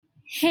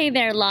Hey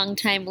there,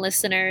 longtime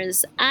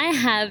listeners. I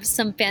have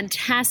some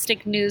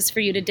fantastic news for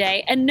you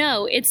today. And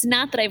no, it's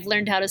not that I've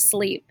learned how to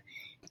sleep.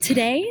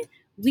 Today,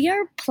 we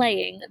are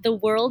playing the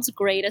world's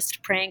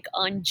greatest prank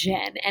on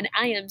Jen, and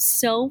I am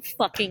so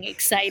fucking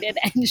excited.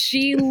 And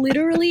she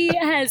literally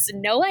has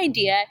no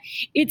idea.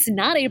 It's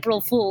not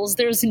April Fool's.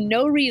 There's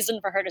no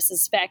reason for her to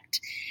suspect.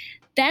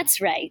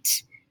 That's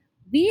right.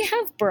 We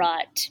have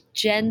brought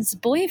Jen's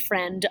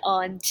boyfriend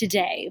on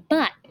today,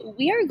 but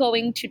we are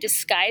going to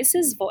disguise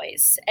his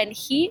voice, and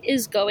he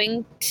is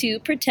going to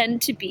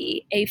pretend to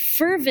be a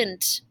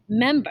fervent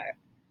member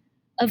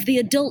of the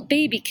adult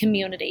baby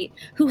community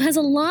who has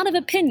a lot of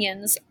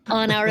opinions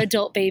on our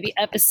adult baby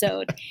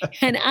episode.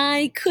 And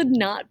I could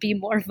not be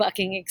more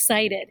fucking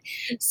excited.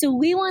 So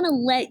we want to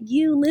let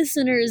you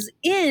listeners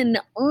in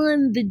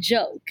on the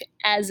joke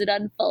as it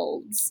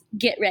unfolds.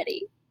 Get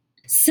ready.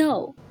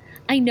 So,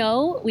 I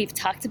know we've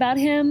talked about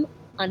him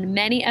on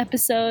many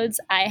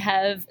episodes. I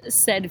have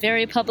said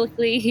very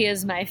publicly he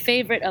is my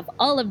favorite of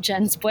all of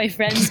Jen's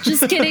boyfriends.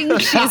 Just kidding.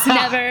 She's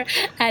never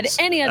had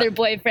any other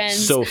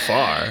boyfriends. So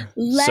far.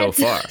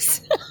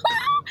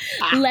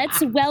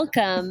 Let's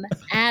welcome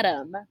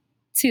Adam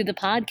to the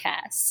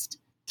podcast.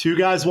 Two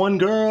guys, one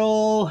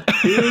girl.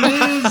 Here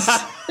it is.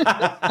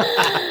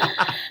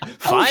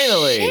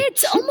 Finally. Oh,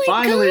 shit. Oh my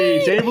Finally,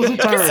 God. tables are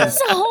turned. This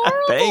is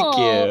horrible. Thank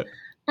you.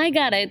 I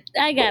gotta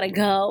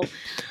go.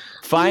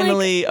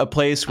 Finally, a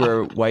place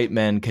where white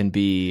men can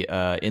be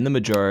in the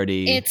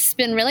majority. It's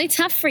been really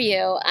tough for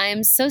you.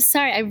 I'm so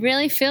sorry. I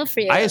really feel for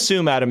you. I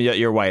assume, Adam,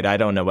 you're white. I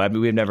don't know. I mean,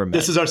 we've never met.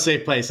 This is our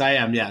safe place. I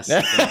am, yes.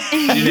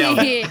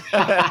 he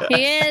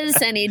is,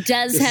 and he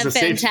does This is have a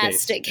safe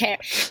fantastic hair.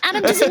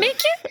 Adam, does it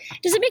make you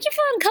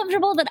feel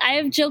uncomfortable that I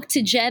have joked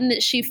to Jen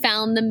that she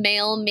found the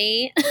male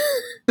me?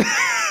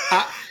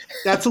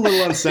 That's a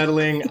little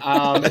unsettling.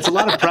 It's a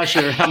lot of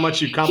pressure how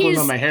much you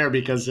compliment my hair,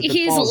 because if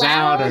it falls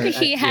loud, out.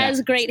 He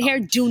has great hair.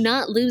 Do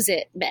not lose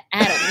it,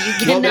 Adam. You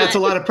cannot. Well, that's a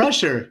lot of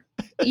pressure.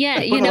 Yeah,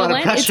 you know what? It's a lot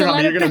of pressure on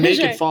me. You're going to make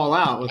it fall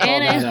out with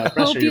and all that I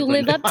pressure. hope you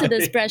live up to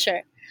this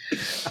pressure.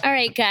 All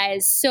right,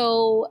 guys.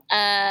 So,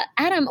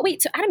 Adam,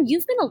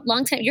 you've been a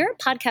long time. You're a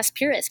podcast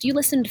purist. You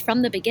listened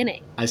from the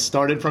beginning. I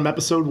started from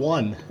episode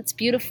 1. That's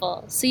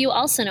beautiful. So you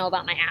also know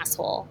about my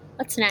asshole.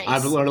 That's nice.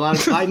 I've learned a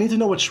lot. I need to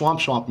know what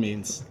schwamp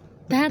means.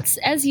 That's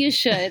as you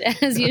should,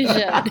 as you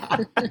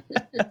should.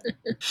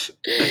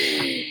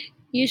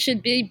 You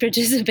should be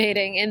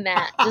participating in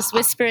that. Just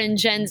whisper in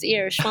Jen's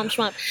ear,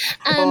 schwamp.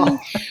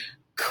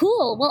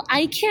 Cool. Well,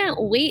 I can't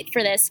wait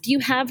for this. Do you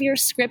have your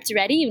script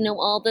ready? You know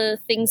all the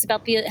things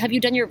about have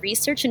you done your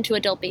research into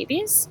adult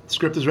babies?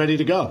 Script is ready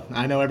to go.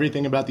 I know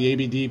everything about the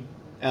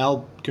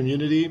ABDL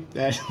community.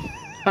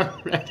 I'm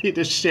ready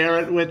to share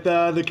it with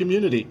the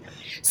community.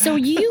 So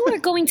you are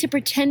going to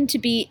pretend to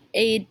be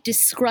a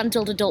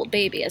disgruntled adult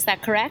baby. Is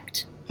that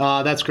correct?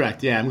 That's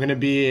correct. Yeah, I'm going to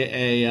be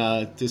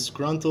a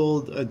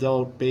disgruntled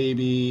adult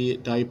baby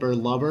diaper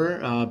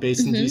lover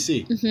based in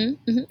D.C.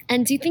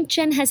 And do you think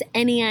Jen has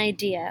any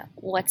idea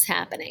what's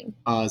happening?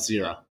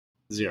 Zero.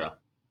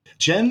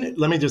 Jen,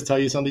 let me just tell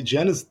you something.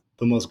 Jen is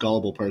the most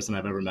gullible person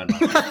I've ever met in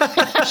my life.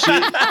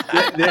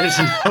 There's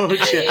no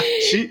chance.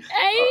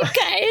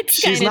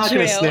 She's not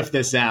going to sniff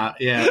this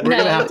out. Yeah, we're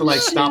going to have to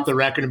stop the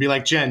record and be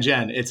like, Jen,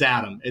 it's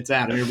Adam,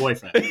 your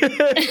boyfriend.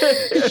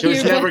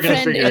 She's never going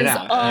to figure it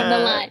out. On the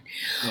line.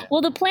 Yeah.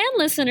 Well, the plan,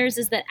 listeners,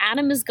 is that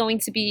Adam is going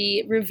to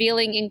be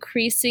revealing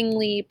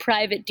increasingly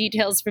private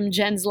details from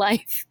Jen's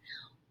life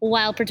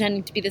while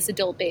pretending to be this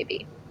adult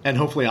baby. And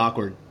hopefully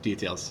awkward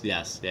details.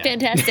 Yes. Yeah.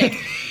 Fantastic.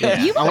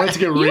 Yeah. I want it to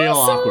get real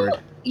awkward.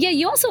 Yeah,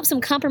 you also have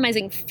some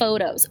compromising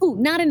photos. Ooh,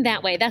 not in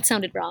that way. That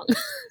sounded wrong.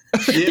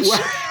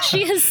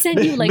 She has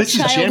sent you Mrs.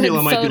 childhood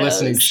Jamula might photos. be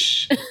listening.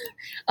 Shh.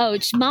 Oh,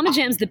 Mama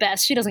Jam's the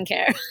best. She doesn't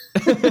care.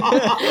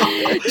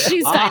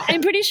 She's fine.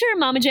 I'm pretty sure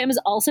Mama Jam is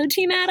also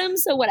Team Adam,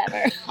 so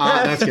whatever.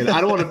 That's good.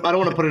 I don't want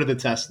to put it to the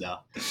test though.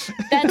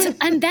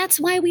 That's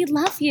why we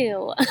love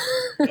you.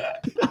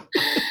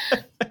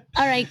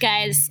 All right,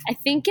 guys. I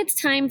think it's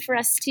time for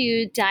us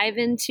to dive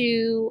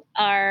into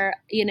our,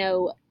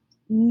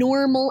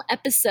 normal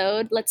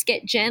episode. Let's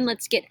get Jen,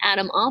 let's get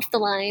Adam off the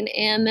line,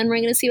 and then we're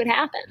going to see what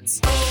happens.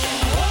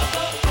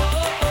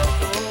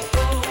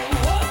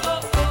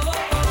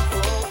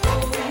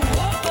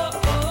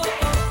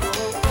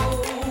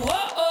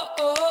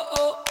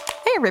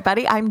 Hey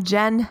everybody, I'm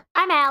Jen.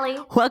 I'm Allie.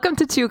 Welcome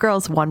to Two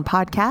Girls, One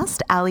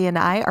Podcast. Allie and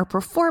I are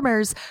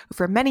performers who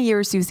for many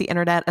years used the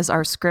internet as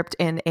our script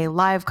in a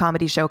live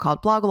comedy show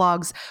called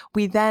Bloglogs.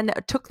 We then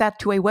took that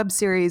to a web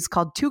series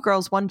called Two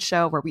Girls, One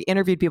Show, where we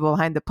interviewed people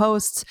behind the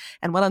posts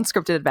and went on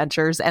scripted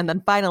adventures. And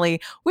then finally,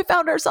 we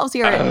found ourselves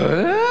here.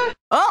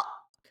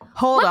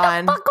 Hold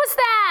on. What the fuck was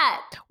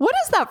that? What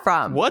is that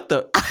from? What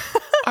the?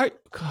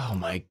 Oh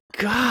my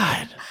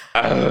God.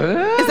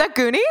 Is that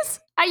Goonies?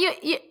 Are you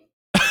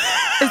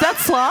Is that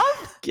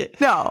Sloth?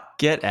 No.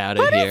 Get out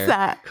of here. What is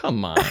that?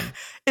 Come on.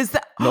 Is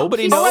that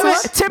Nobody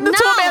knows? Tim the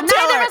Toolman neither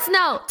Taylor. of us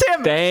know.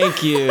 Tim.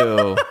 Thank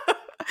you.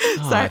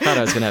 I thought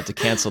I was going to have to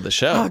cancel the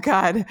show. Oh,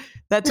 God.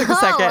 That took a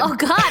second. Oh,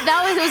 God.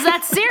 Was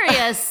that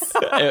serious?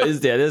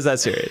 It is that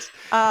serious.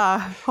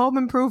 Home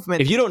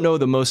Improvement. If you don't know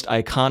the most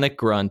iconic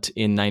grunt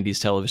in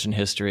 90s television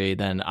history,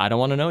 then I don't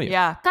want to know you.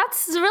 Yeah.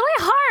 That's really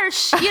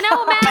harsh. You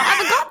know, man,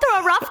 I've gone through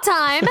a rough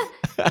time.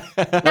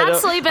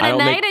 Not sleeping at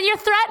night, and you're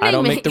threatening me. I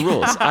don't make the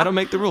rules. I don't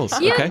make the rules.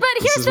 Okay? But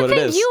here's the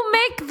thing. You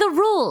make the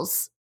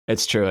rules.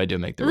 It's true. I do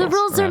make the rules. The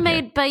rules are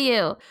made by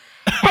you.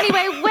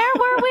 Anyway, where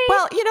were we?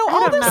 Well,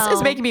 all this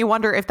is making me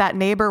wonder if that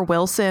neighbor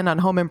Wilson on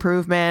Home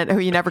Improvement, who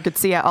you never could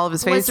see all of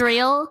his face, was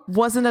real.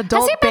 Was an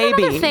adult baby. Has he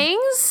been in other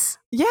things?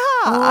 Yeah,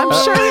 I'm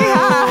sure he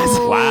has.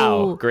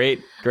 Wow,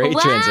 great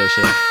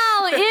transition.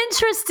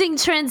 Interesting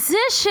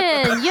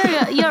transition.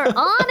 You're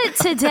on it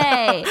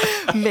today.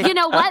 You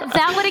know what?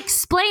 That would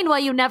explain why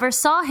you never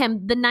saw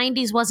him. The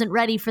 90s wasn't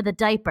ready for the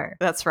diaper.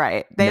 That's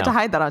right. They had to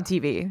hide that on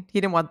TV. He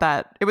didn't want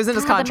that. It was in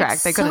his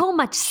contract. They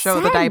couldn't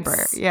show the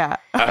diaper. Yeah.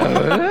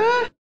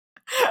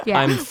 Yeah.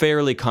 I'm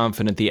fairly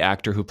confident the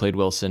actor who played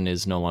Wilson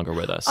is no longer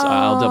with us.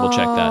 I'll double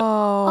check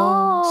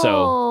that.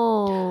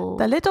 So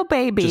the little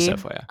baby.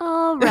 Just FYI.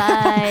 All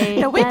right.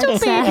 The little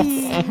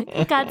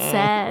baby. Got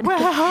sad.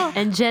 Well.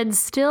 And Jen's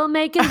still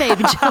making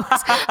baby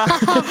jokes.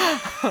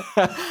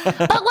 But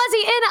was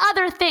he in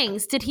other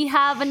things? Did he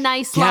have a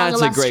nice, long,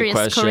 illustrious that's a great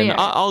question. career?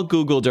 I'll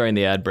Google during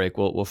the ad break.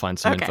 We'll find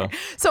some info.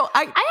 So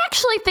I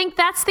actually think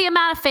that's the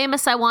amount of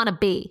famous I want to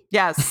be.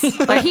 Yes.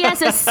 Where he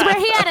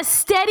had a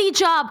steady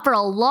job for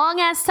a long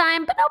ass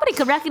time, but nobody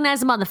could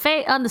recognize him on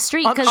the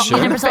street because you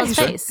never saw his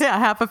face. Yeah,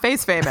 half a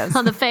face famous.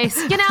 On the face.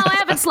 I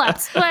haven't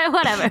slept.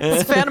 Whatever.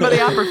 It's Phantom of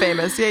the Opera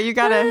famous. Yeah, you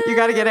gotta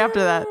get after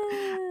that.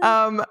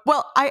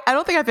 Well, I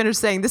don't think I finished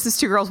saying this is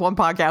Two Girls, One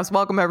Podcast.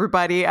 Welcome,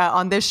 everybody.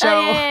 On this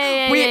show,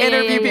 we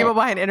interview people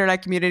behind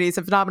internet communities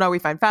and phenomena we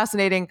find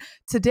fascinating.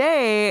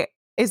 Today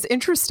is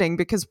interesting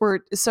because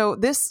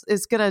this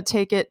is going to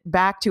take it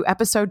back to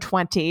episode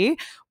 20,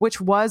 which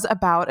was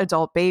about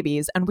adult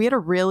babies. And we had a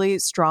really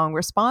strong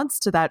response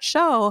to that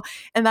show.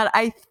 And that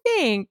I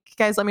think,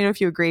 guys, let me know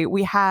if you agree,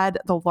 we had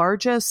the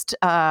largest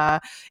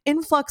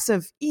influx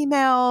of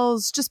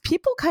emails, just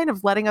people kind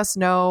of letting us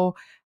know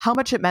how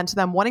much it meant to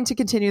them, wanting to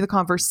continue the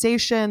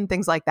conversation,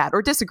 things like that,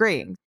 or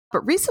disagreeing.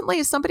 But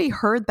recently, somebody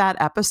heard that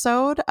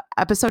episode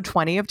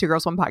 20 of Two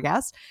Girls, One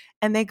Podcast,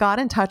 and they got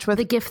in touch with...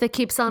 The gift that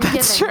keeps on giving.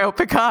 That's true,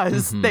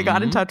 because they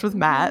got in touch with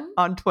Matt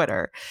on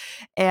Twitter.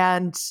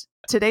 And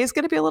today's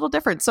going to be a little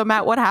different. So,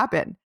 Matt, what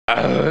happened?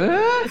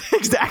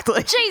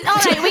 Exactly. Jeez, all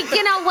right,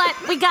 you know what?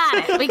 We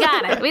got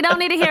it. We don't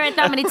need to hear it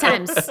that many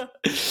times.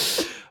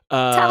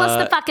 Tell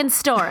us the fucking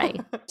story.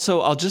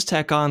 So I'll just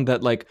tack on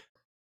that,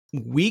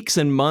 weeks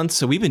and months.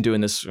 So we've been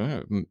doing this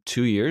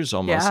 2 years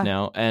almost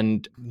now,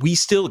 and we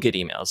still get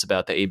emails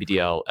about the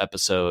ABDL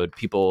episode.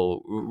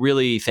 People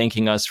really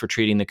thanking us for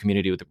treating the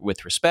community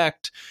with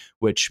respect,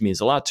 which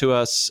means a lot to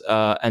us.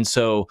 And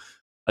so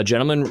a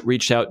gentleman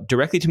reached out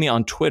directly to me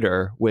on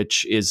Twitter,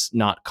 which is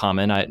not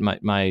common.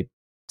 My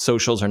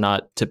socials are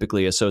not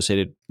typically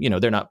associated.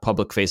 They're not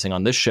public facing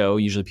on this show.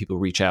 Usually people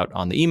reach out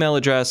on the email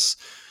address,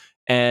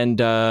 and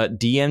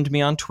DM'd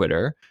me on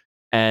Twitter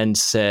and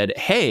said,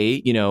 hey,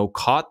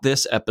 caught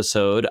this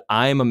episode.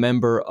 I'm a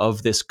member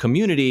of this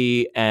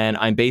community and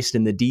I'm based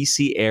in the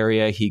DC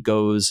area. He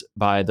goes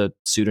by the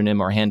pseudonym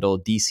or handle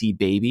DC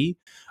Baby.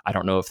 I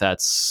don't know if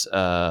that's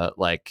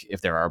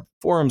if there are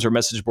forums or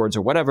message boards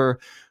or whatever,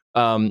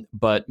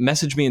 but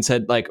messaged me and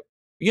said,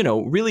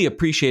 really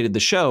appreciated the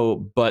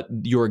show, but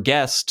your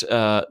guest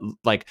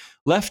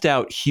left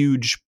out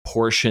huge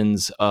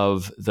portions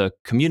of the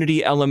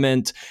community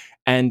element.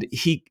 And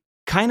he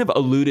kind of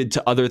alluded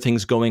to other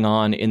things going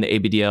on in the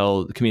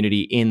ABDL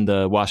community in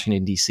the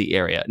Washington, D.C.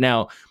 area.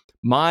 Now,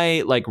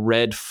 my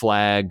red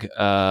flag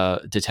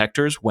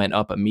detectors went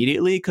up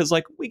immediately because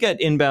we get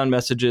inbound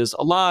messages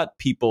a lot,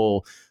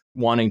 people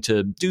wanting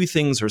to do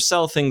things or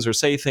sell things or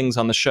say things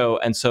on the show.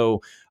 And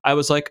so I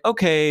was like,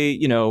 okay,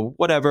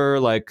 whatever,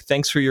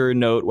 thanks for your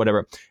note,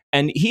 whatever.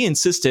 And he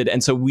insisted.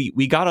 And so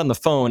we got on the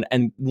phone.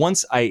 And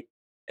once I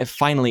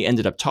finally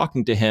ended up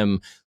talking to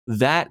him,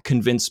 that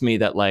convinced me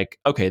that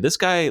okay, this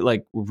guy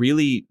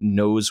really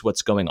knows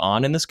what's going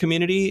on in this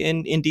community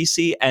in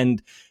DC.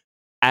 And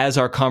as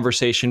our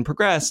conversation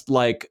progressed,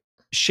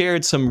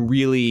 shared some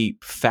really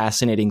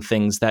fascinating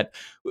things that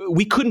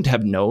we couldn't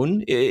have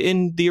known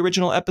in the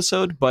original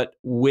episode. But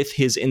with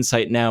his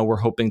insight now, we're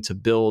hoping to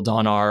build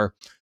on our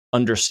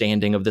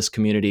understanding of this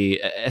community,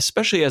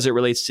 especially as it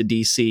relates to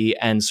DC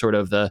and sort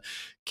of the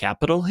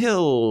Capitol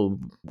Hill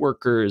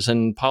workers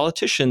and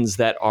politicians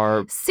that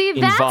are that's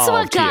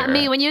what got here.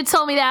 Me when you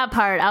told me that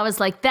part. I was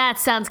like, that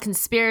sounds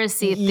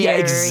conspiracy theory-ish. Yeah,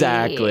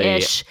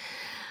 exactly.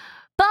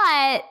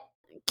 But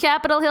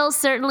Capitol Hill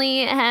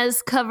certainly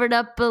has covered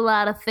up a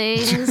lot of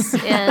things,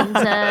 and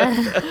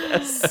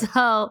so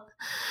I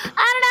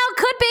don't know.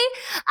 Could be.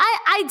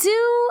 I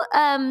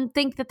do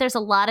think that there's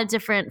a lot of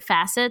different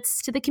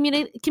facets to the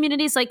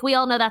communities. We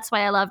all know that's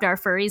why I loved our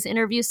furries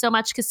interview so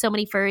much, because so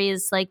many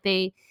furries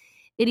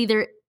it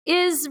either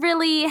is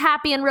really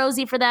happy and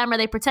rosy for them, or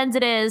they pretend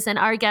it is. And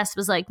our guest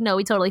was like, no,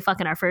 we totally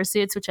fuck in our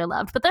fursuits, which I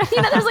loved. But there,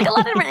 there's like a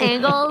lot of different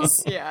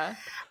angles. Yeah.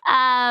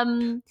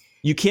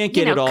 You can't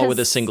get it all with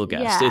a single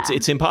guest. Yeah.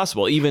 It's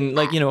impossible. Even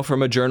like,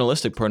 from a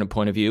journalistic point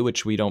of view,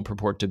 which we don't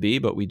purport to be,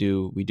 but we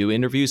do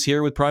interviews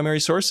here with primary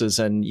sources,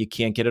 and you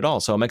can't get it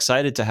all. So I'm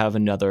excited to have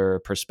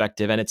another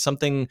perspective. And it's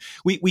something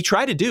we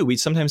try to do. We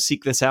sometimes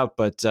seek this out,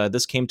 but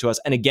this came to us.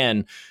 And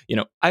again,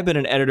 I've been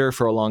an editor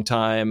for a long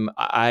time.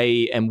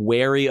 I am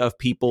wary of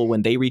people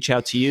when they reach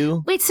out to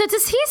you. Wait, so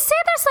does he say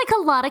there's like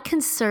a lot of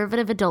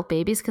conservative adult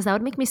babies? Because that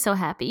would make me so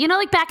happy.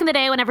 Like back in the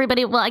day when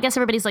I guess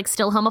everybody's like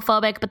still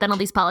homophobic, but then all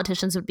these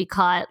politicians would be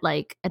caught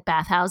like at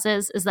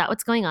bathhouses. Is that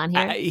what's going on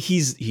here?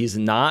 He's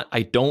not.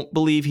 I don't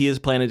believe he is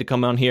planning to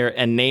come on here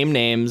and name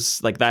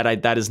names like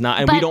that. That is not.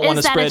 And but we don't want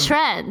to spread. Is that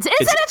a trend? Is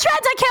it a trend?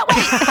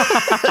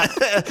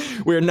 I can't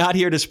wait. We're not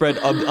here to spread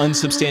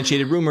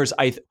unsubstantiated rumors.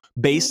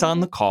 Based on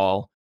the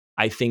call,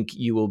 I think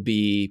you will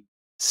be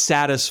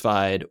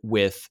satisfied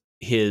with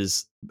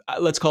his.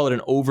 Let's call it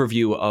an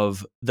overview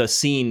of the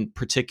scene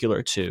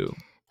particular to.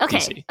 Okay.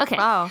 DC. Okay.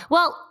 Wow.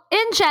 Well,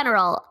 in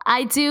general,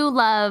 I do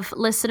love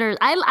listeners.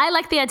 I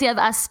like the idea of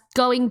us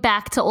going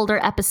back to older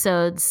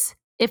episodes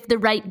if the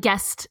right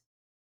guest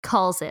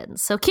calls in.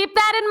 So keep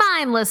that in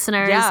mind,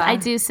 listeners. Yeah. I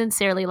do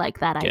sincerely like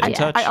that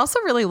idea. I also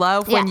really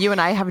love when you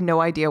and I have no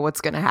idea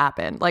what's going to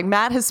happen. Like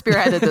Matt has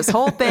spearheaded this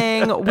whole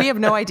thing. We have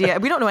no idea.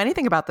 We don't know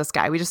anything about this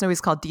guy. We just know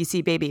he's called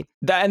DC Baby.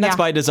 That's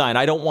by design.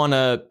 I don't want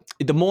to.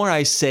 The more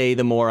I say,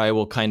 the more I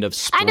will kind of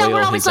spoil. I know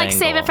we're always like, angle.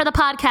 save it for the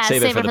podcast.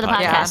 Save it for the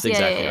podcast. Yeah.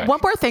 Exactly. Right. One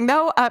more thing,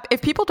 though.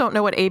 If people don't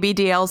know what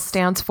ABDL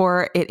stands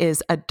for, it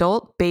is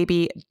Adult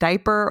Baby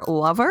Diaper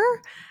Lover.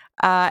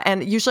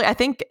 And usually, I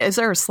think, is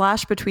there a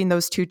slash between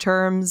those two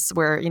terms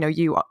where,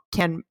 you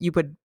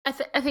would I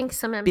think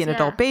sometimes be an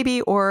adult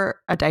baby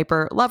or a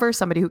diaper lover,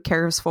 somebody who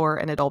cares for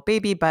an adult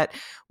baby, but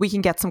we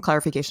can get some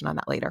clarification on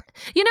that later.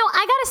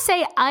 I got to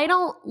say, I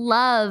don't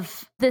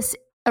love this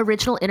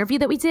original interview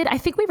that we did. I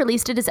think we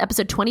released it as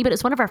episode 20, but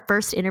it's one of our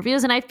first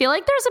interviews. And I feel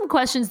like there's some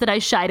questions that I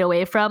shied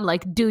away from,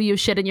 like, do you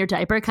shit in your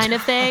diaper kind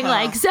of thing?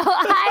 Like, so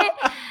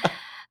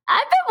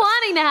I've been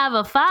wanting to have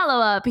a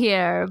follow-up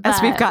here.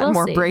 As we've gotten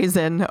more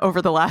brazen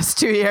over the last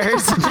 2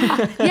 years.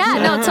 Yeah,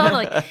 no,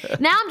 totally.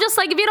 Now I'm just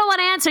like, if you don't want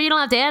to answer, you don't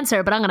have to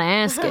answer, but I'm going to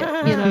ask it.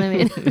 You know what I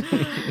mean?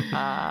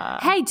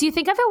 Hey, do you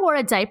think if I wore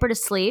a diaper to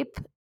sleep,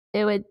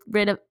 it would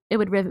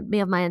rid me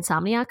of my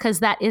insomnia? Because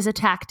that is a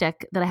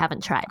tactic that I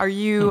haven't tried. Do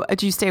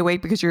you stay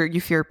awake because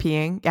you fear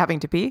peeing, having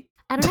to pee?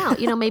 I don't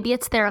know. Maybe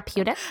it's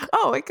therapeutic.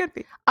 Oh, it could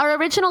be. Our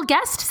original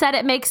guest said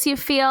it makes you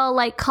feel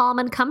like calm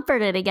and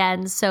comforted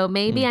again. So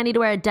maybe I need to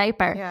wear a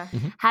diaper. Yeah.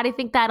 Mm-hmm. How do you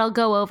think that'll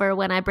go over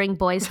when I bring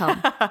boys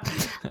home?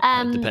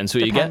 Depends who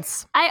you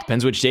get.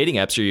 Depends which dating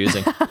apps you're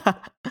using.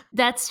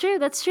 That's true.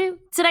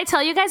 Did I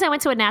tell you guys I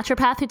went to a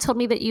naturopath who told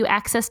me that you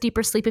access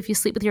deeper sleep if you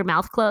sleep with your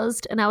mouth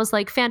closed? And I was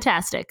like,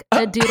 fantastic.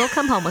 A dude will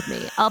come home with me.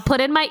 I'll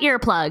put in my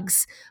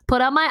earplugs,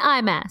 put on my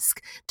eye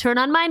mask, turn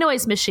on my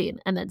noise machine,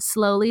 and then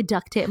slowly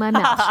duct tape my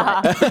mouth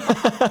shut.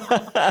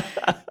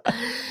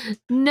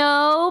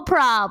 No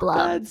problem.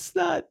 That's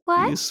not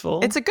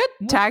useful. It's a good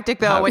tactic,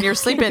 though, when you're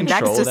sleeping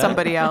next to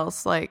somebody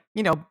else. Like,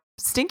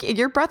 stinky.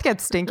 Your breath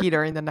gets stinky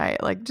during the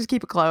night. Like, just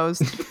keep it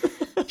closed.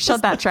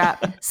 Shut that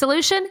trap.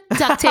 Solution: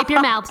 duct tape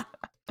your mouth.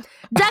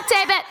 Duct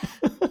tape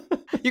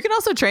it. You can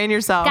also train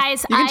yourself.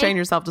 Guys, you can train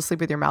yourself to sleep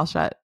with your mouth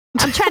shut.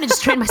 I'm trying to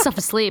just train myself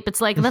to sleep.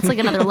 It's like, that's like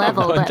another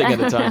level. One thing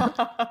at a time.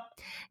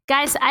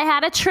 Guys, I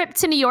had a trip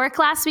to New York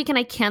last week and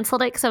I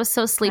canceled it because I was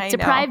so sleep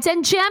deprived.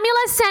 And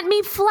Jamula sent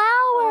me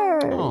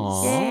flowers.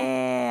 Aww.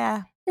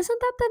 Yeah. Isn't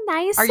that the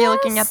nicest? Are you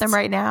looking at them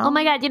right now? Oh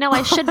my God,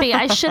 I should be.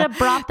 I should have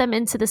brought them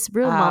into this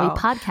room while we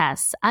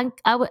podcast.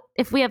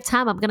 If we have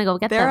time, I'm going to go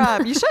get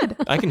them. You should.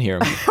 I can hear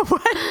them.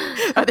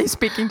 What? Are they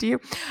speaking to you?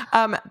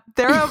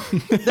 They're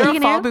a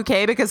fall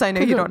bouquet because I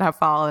know you don't have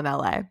fall in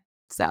LA.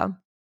 So.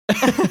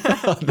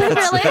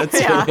 That's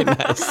really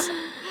nice.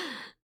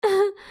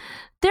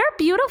 They're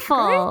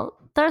beautiful.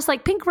 Great. There's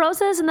like pink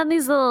roses and then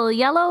these little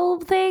yellow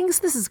things.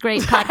 This is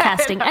great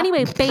podcasting.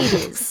 Anyway,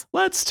 babies.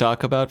 Let's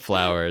talk about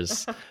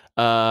flowers.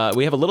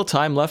 We have a little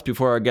time left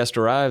before our guest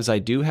arrives. I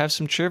do have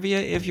some trivia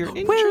if you're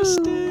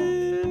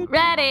interested.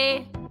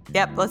 Ready.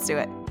 Yep, let's do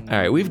it. All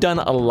right, we've done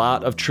a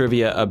lot of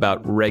trivia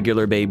about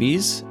regular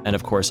babies and,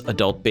 of course,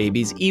 adult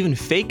babies, even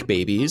fake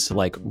babies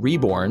like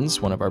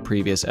reborns, one of our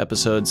previous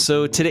episodes.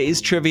 So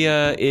today's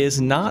trivia is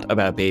not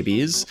about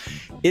babies.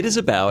 It is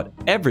about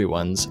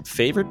everyone's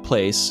favorite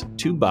place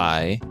to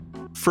buy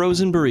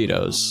frozen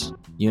burritos.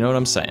 You know what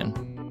I'm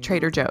saying?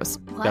 Trader Joe's.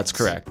 What? That's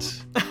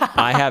correct.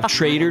 I have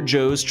Trader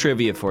Joe's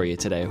trivia for you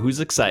today.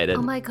 Who's excited?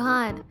 Oh, my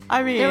God.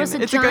 I mean, there was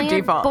it's a good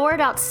default. Board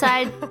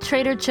outside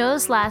Trader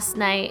Joe's last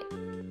night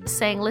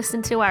saying,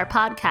 listen to our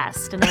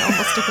podcast, and I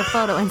almost took a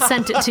photo and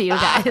sent it to you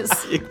guys.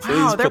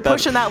 Wow, they're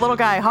pushing that little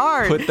guy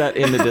hard. Put that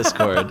in the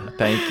Discord.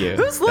 Thank you.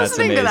 Who's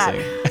listening to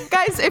that?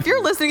 Guys, if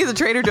you're listening to the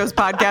Trader Joe's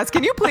podcast,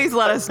 can you please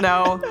let us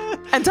know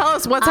and tell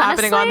us what's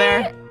happening on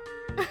there?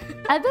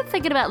 I've been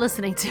thinking about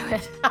listening to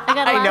it. I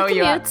got a lot of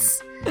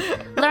commutes.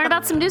 Learn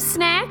about some new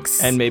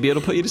snacks. And maybe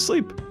it'll put you to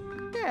sleep.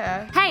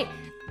 Yeah. Hey,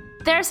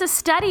 there's a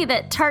study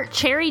that tart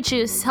cherry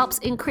juice helps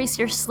increase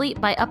your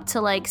sleep by up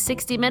to like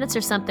 60 minutes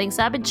or something.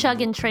 So I've been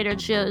chugging Trader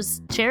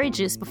Joe's cherry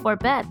juice before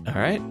bed. All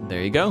right,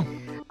 there you go.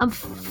 I'm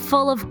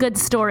full of good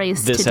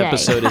stories This today.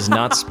 episode is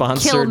not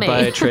sponsored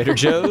by Trader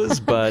Joe's,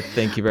 but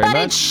thank you very much.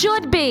 But it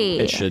should be.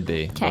 It should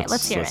be. Okay,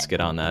 let's hear it. Let's get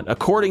on that.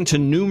 According to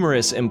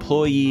numerous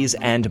employees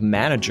and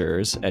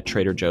managers at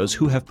Trader Joe's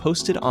who have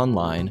posted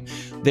online,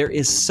 there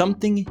is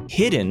something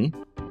hidden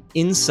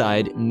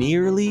inside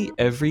nearly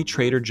every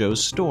Trader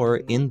Joe's store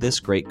in this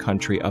great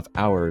country of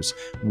ours.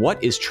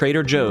 What is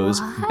Trader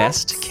Joe's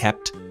best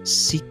kept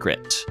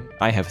secret?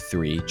 I have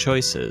 3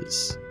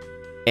 choices.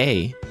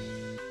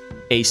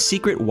 A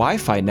secret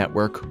Wi-Fi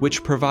network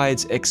which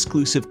provides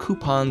exclusive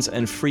coupons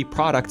and free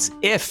products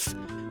if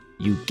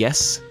you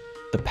guess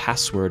the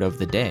password of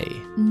the day.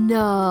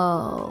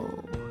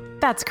 No.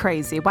 That's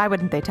crazy. Why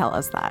wouldn't they tell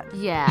us that?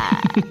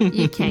 Yeah,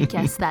 you can't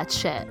guess that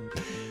shit.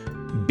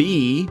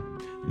 B,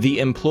 the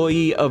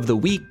employee of the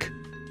week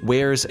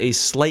wears a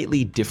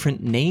slightly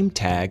different name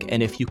tag,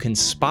 and if you can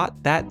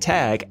spot that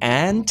tag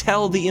and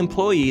tell the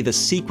employee the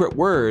secret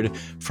word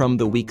from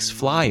the week's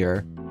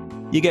flyer,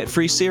 you get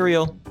free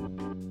cereal.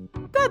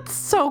 That's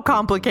so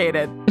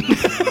complicated.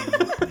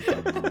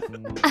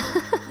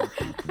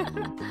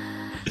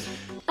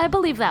 I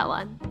believe that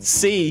one.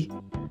 C,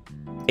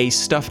 a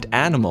stuffed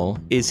animal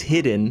is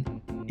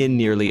hidden in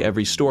nearly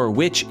every store,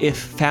 which, if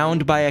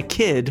found by a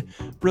kid,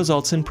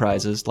 results in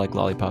prizes like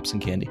lollipops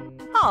and candy.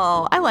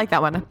 Oh, I like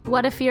that one.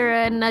 What if you're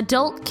an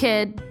adult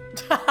kid?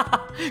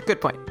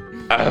 Good point.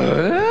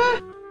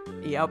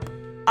 Yep.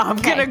 I'm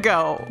Okay. gonna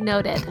go.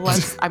 Noted.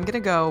 I'm gonna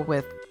go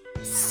with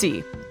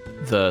C.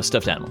 The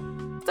stuffed animal.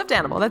 Stuffed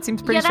animal. That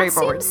seems pretty Yeah,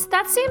 straightforward.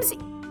 that seems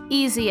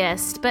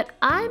easiest, but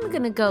I'm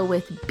gonna go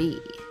with B.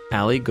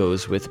 Allie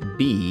goes with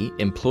B,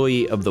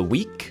 employee of the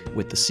week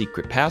with the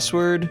secret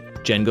password.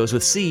 Jen goes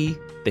with C,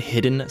 the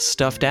hidden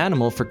stuffed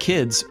animal for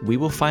kids. We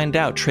will find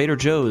out Trader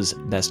Joe's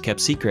best kept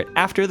secret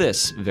after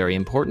this very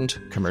important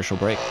commercial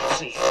break.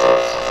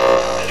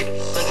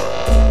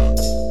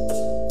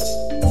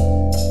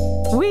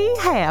 We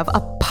have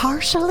a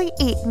partially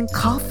eaten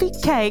coffee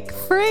cake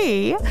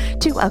free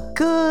to a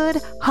good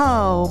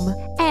home.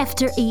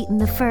 After eating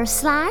the first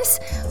slice,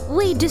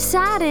 we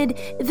decided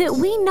that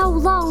we no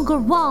longer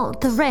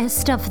want the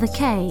rest of the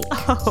cake.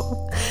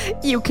 Oh,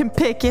 you can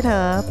pick it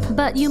up.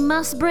 But you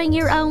must bring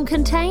your own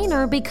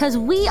container because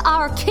we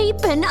are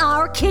keeping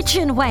our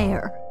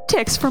kitchenware.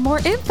 Text for more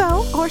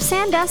info. Or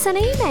send us an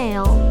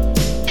email.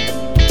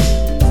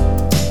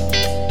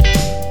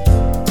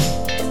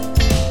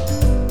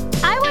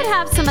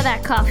 Have some of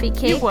that coffee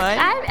cake. You would?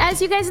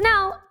 As you guys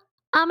know,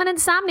 I'm an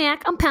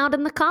insomniac. I'm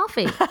pounding the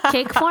coffee.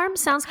 Cake form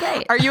sounds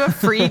great. Are you a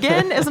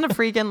freegan? Isn't a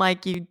freegan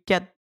like you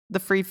get the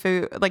free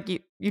food, like you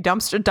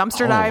dumpster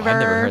diver? I've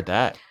never heard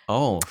that.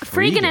 Oh,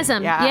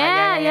 freeganism.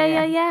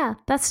 Yeah.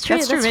 That's true.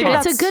 That's true.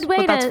 It's a good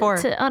way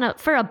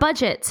for a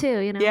budget too.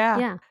 You know.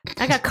 Yeah.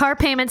 I got car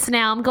payments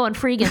now. I'm going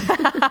freegan.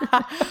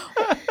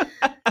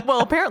 Well,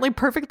 apparently,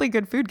 perfectly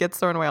good food gets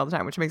thrown away all the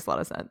time, which makes a lot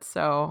of sense.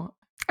 So.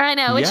 I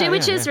know,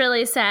 which is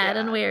really sad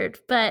and weird,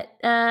 but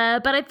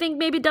I think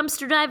maybe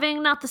dumpster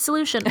diving not the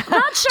solution. I'm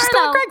not sure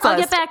though. I'll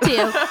get back to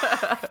you.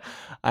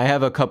 I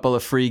have a couple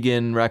of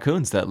freegan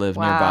raccoons that live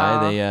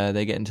nearby.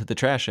 They get into the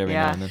trash every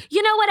now and then.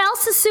 You know what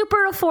else is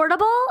super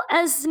affordable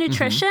as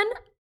nutrition?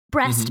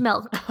 Breast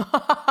milk. What?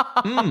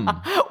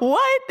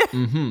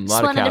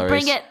 Lot of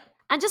calories.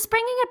 I'm just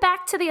bringing it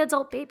back to the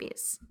adult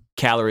babies.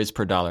 Calories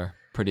per dollar.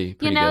 Pretty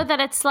you know good. that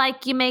it's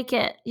like you make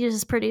it, you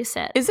just produce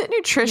it. Is it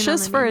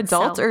nutritious for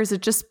adults or is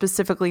it just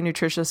specifically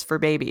nutritious for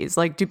babies?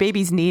 Like, do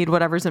babies need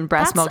whatever's in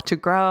breast milk to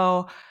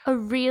grow? A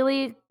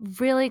really,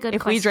 really good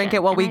question. If we drink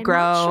it while we grow.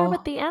 I'm not sure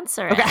what the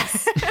answer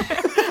is.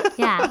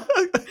 Yeah.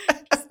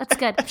 That's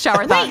good.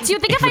 Shower thought. Wait, do you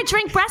think if I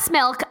drink breast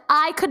milk,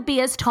 I could be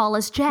as tall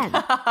as Jen?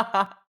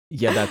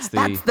 Yeah, that's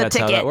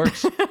how that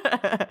works.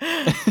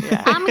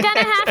 I'm going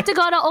to have to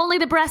go to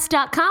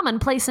onlythebreast.com and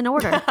place an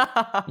order.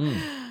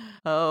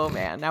 Oh,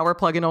 man. Now we're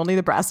plugging only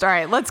the breast. All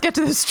right, let's get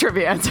to this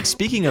trivia.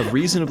 Speaking of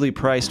reasonably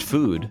priced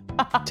food,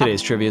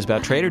 today's trivia is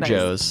about Trader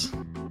Joe's.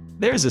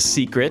 There's a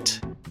secret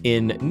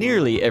in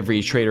nearly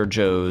every Trader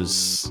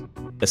Joe's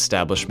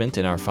establishment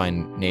in our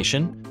fine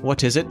nation.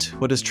 What is it?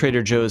 What is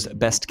Trader Joe's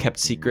best kept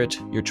secret?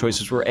 Your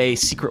choices were A,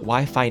 secret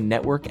Wi-Fi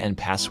network and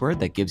password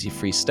that gives you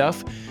free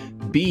stuff.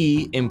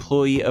 B,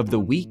 employee of the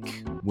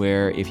week,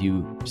 where if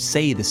you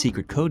say the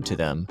secret code to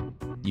them,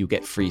 you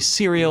get free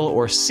cereal.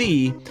 Or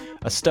C,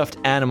 a stuffed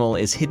animal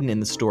is hidden in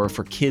the store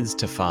for kids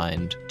to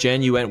find.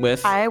 Jen, you went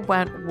with? I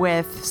went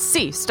with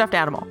C, stuffed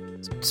animal.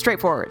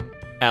 Straightforward.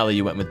 Allie,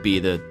 you went with B,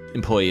 the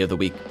employee of the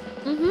week.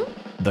 Mm-hmm.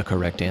 The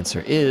correct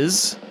answer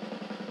is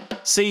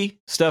C,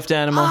 stuffed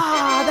animal.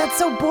 Ah, that's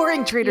so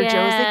boring, Trader Joe's.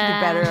 They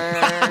can do better.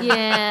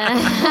 Yeah,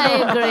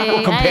 I agree.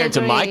 Well, compared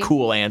to my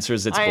cool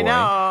answers, it's boring.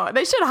 I know.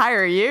 They should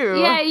hire you.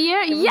 Yeah,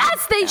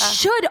 yes, they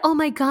should. Oh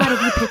my God,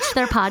 have you pitched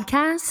their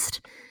podcast?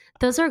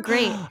 Those are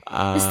great.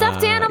 The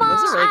stuffed animal,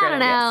 I don't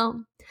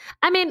know.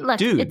 I mean,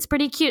 look, it's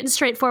pretty cute and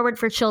straightforward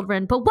for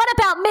children, but what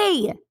about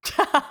me?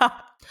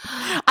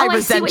 I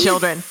resent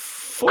children.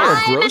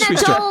 I'm an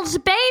adult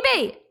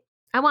baby.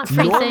 I want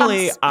free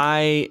things.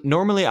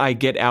 Normally I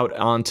get out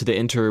onto the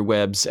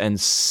interwebs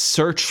and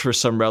search for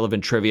some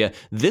relevant trivia.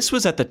 This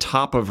was at the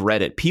top of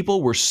Reddit.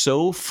 People were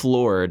so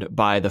floored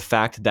by the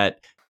fact that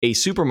a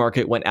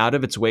supermarket went out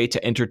of its way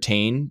to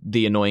entertain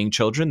the annoying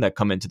children that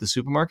come into the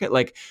supermarket.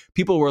 Like,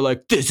 people were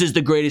like, this is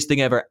the greatest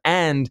thing ever.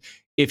 And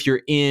if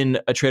you're in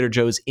a Trader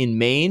Joe's in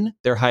Maine,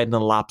 they're hiding a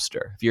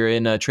lobster. If you're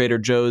in a Trader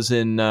Joe's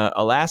in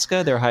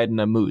Alaska, they're hiding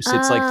a moose.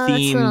 It's like themed.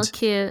 It's a little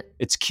cute.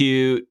 It's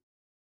cute.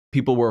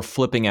 People were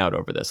flipping out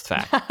over this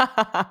fact.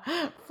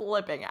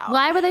 Flipping out.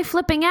 Why were they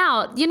flipping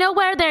out? You know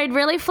where they'd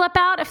really flip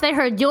out? If they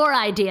heard your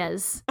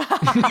ideas. All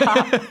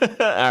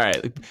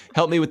right.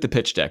 Help me with the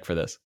pitch deck for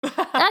this.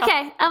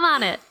 Okay, I'm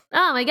on it.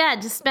 Oh my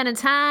God, just spending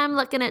time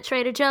looking at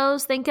Trader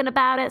Joe's, thinking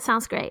about it.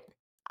 Sounds great.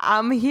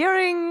 I'm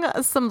hearing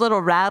some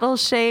little rattle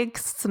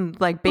shakes, some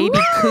like baby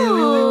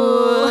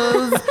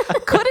coos.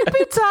 Could it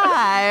be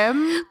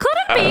time? Could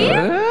it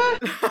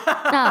be?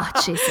 Oh,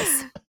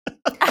 Jesus.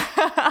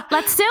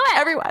 Let's do it.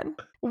 Everyone,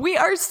 we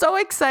are so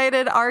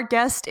excited. Our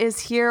guest is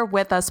here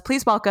with us.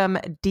 Please welcome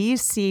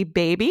DC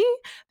Baby.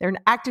 They're an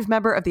active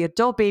member of the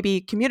adult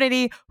baby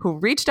community who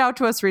reached out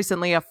to us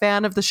recently, a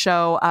fan of the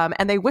show,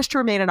 and they wish to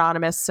remain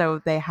anonymous,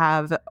 so they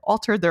have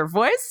altered their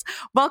voice.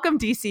 Welcome,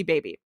 DC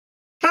Baby.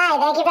 Hi,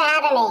 thank you for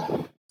having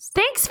me.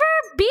 Thanks for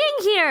being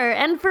here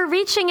and for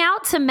reaching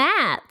out to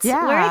Matt.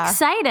 Yeah. We're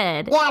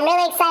excited. Yeah, I'm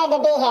really excited to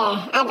be here.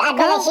 I've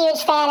been a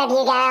huge fan of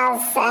you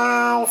girls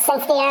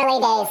since the early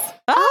days.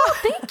 Oh,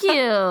 thank you.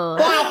 Yeah,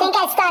 I think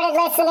I started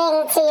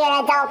listening to your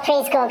adult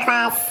preschool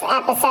class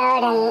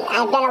episode, and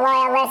I've been a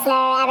loyal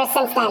listener ever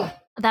since then.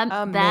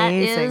 That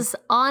is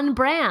on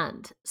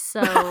brand.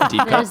 So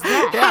there's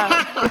that.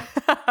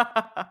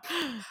 Yeah.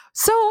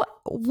 So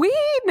we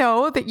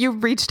know that you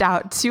reached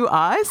out to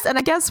us, and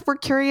I guess we're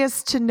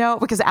curious to know,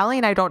 because Allie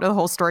and I don't know the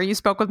whole story. You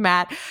spoke with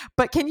Matt,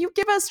 but can you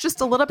give us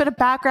just a little bit of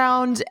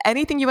background,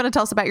 anything you want to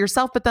tell us about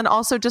yourself, but then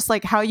also just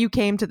like how you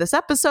came to this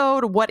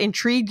episode, what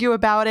intrigued you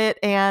about it,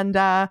 and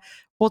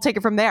we'll take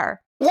it from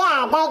there.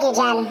 Yeah, thank you,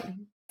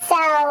 Jen. So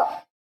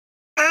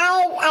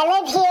I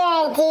live here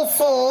in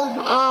DC,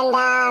 and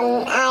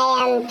I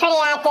am pretty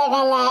active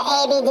in the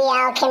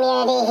ABDL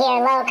community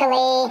here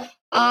locally,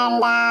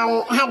 and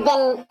have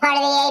been part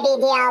of the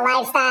ABDL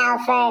lifestyle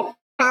for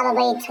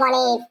probably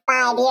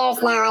 25 years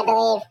now, I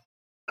believe.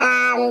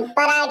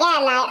 But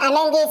again, I'm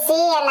in DC,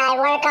 and I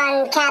work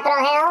on Capitol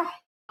Hill,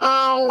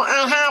 and I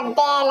have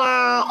been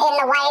in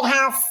the White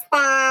House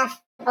staff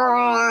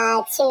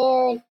for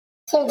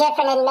two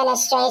different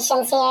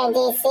administrations here in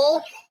DC.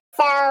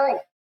 So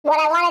what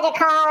I wanted to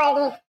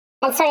call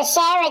and sort of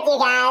share with you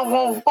guys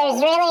is there's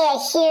really a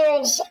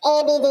huge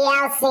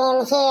ABDL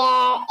scene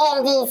here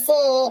in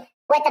DC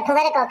with the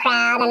political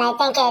crowd, and I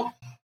think it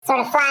sort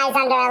of flies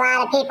under a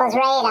lot of people's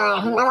radar.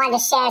 And I wanted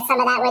to share some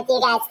of that with you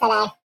guys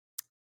today.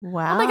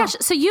 Wow. Oh my gosh.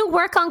 So you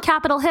work on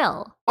Capitol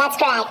Hill? That's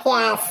correct,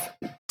 yes.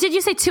 Did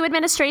you say 2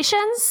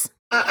 administrations?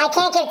 I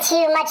can't give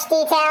too much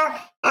detail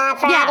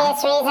for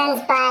obvious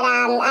reasons, but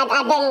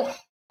I've been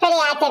pretty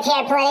active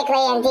here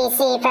politically in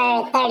DC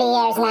for 30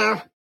 years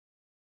now.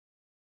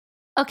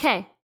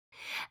 Okay.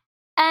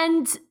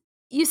 And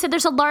you said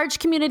there's a large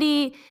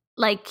community,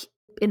 like,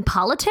 in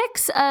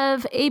politics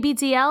of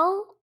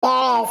ABDL?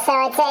 There is. So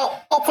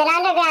it's an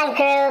underground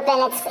group,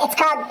 and it's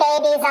called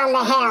Babies on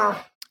the Hill.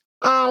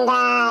 And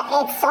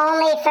it's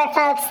only for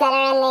folks that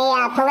are in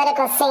the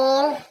political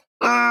scene,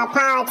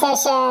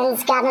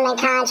 politicians, government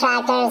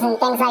contractors, and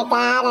things like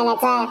that. And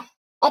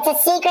it's a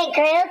secret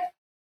group.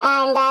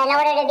 And in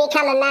order to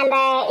become a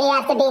member, you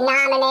have to be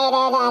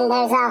nominated, and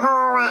there's a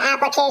whole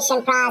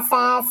application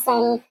process,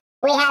 and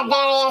we have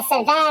various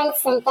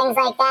events and things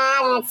like that,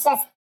 and it's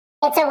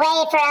a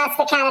way for us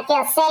to kind of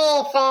feel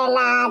safe in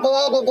the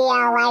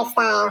ABDL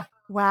lifestyle.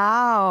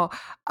 Wow.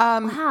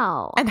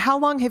 Wow. And how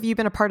long have you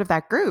been a part of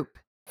that group?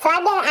 So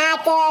I've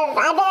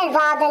been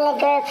involved in the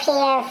group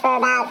here for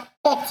about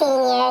 15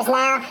 years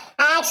now.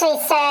 I actually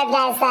served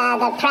as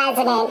the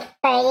president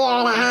for a year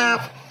and a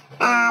half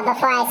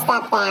before I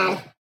stepped down.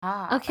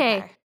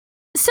 Okay.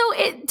 So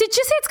did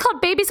you say it's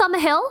called Babies on the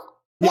Hill?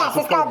 Yes,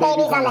 it's called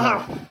Babies on the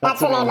Hill. That's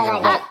the name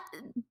of it.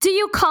 Do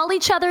you call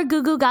each other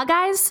Goo Goo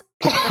Gagais?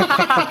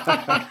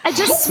 I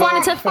just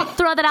wanted to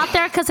throw that out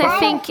there because I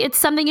think it's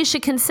something you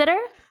should consider.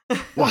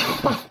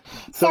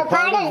 So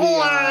part of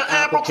the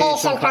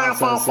application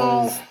process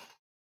is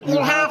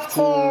you have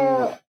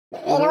to,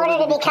 in order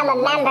to become a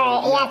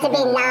member, you have to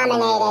be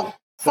nominated.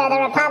 So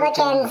the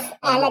Republicans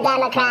and the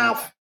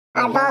Democrats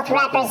are both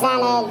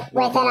represented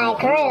within our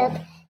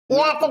group. You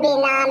have to be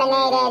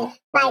nominated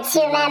by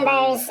 2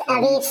 members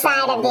of each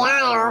side of the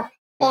aisle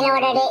in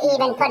order to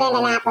even put in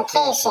an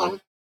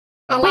application.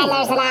 And then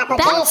there's an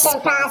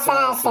application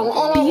process and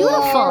interview.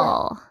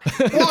 Beautiful.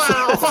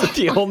 Yeah. It's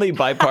the only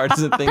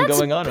bipartisan thing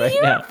going on right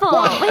now.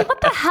 Wait,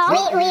 what the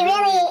hell? We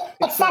really,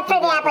 except for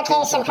the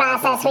application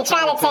process, we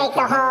try to take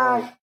the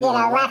whole,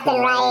 left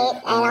and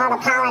right and all the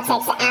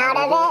politics out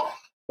of it.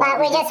 But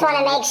we just want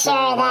to make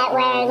sure that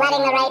we're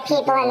letting the right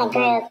people in the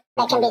group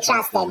that can be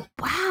trusted.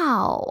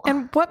 Wow.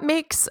 And what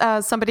makes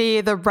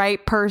somebody the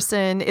right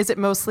person? Is it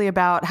mostly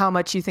about how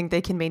much you think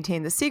they can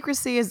maintain the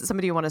secrecy? Is it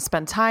somebody you want to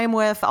spend time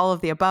with? All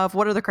of the above?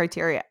 What are the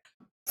criteria?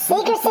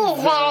 Secrecy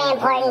is very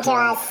important to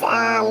us,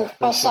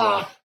 for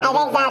sure. I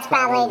think that's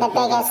probably the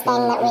biggest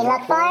thing that we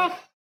look for.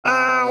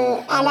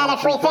 And then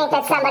if we think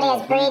that somebody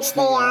has breached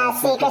the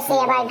secrecy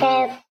of our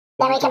group,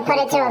 then we can put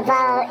it to a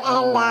vote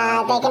and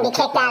they can be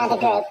kicked out of the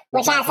group,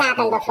 which has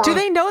happened before. Do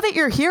they know that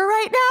you're here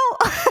right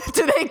now?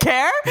 Do they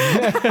care?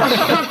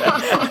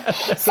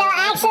 So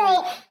actually,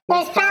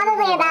 there's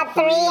probably about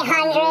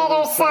 300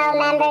 or so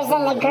members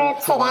in the group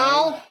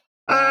today.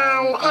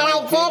 And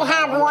I did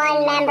have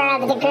one member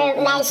of the group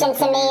mention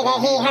to me that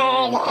he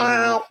heard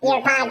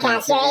your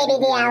podcast, your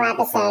ABDL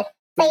episode.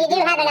 So you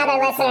do have another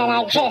listener in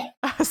our group.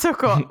 So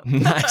cool.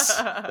 Nice.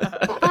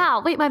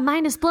 Wow. Wait, my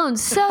mind is blown.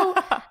 So,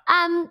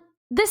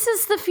 this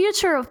is the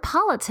future of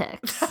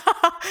politics.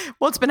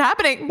 Well, it's been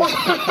happening.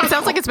 It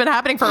sounds like it's been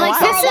happening for a while.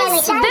 This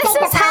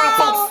is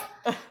how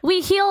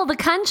we heal the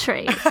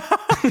country.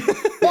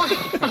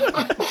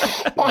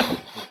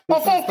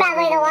 This is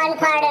probably the one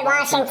part of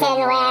Washington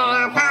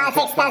where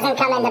politics doesn't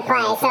come into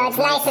play, so it's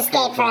a nice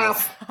escape for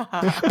us. But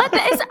are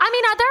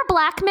there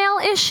blackmail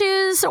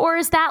issues, or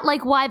is that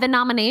like why the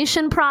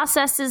nomination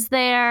process is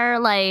there?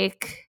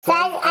 Like, so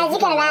as you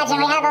can imagine,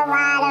 we have a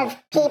lot of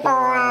people,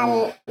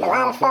 a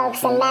lot of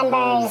folks and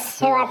members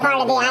who are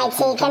part of the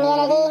IT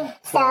community.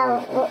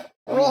 So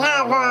we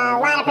have a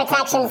lot of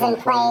protections in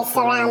place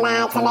around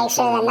that to make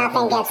sure that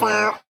nothing gets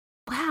out.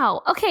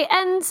 Wow. Okay.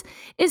 And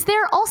is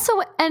there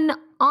also an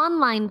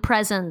online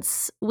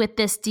presence with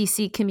this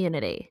DC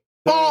community?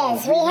 There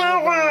is. We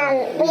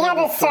have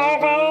a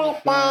server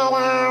that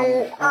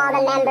all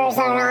the members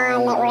are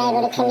on that we're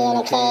able to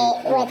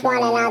communicate with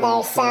one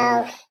another.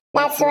 So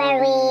that's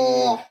where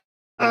we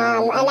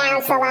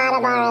announce a lot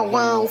of our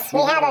events.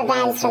 We have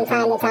events from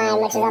time to time,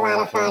 which is a lot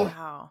of fun.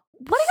 Wow.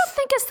 What do you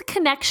think is the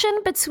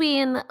connection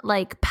between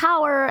like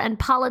power and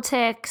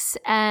politics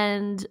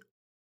and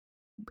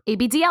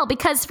ABDL?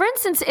 Because, for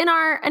instance, in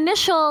our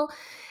initial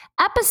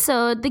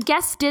episode, the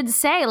guest did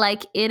say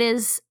like it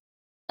is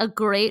a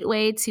great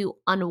way to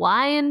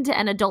unwind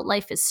and adult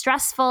life is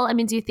stressful. I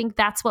mean, do you think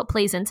that's what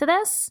plays into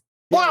this?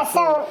 Yeah,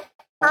 so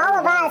all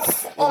of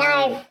us in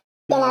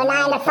our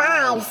 9 to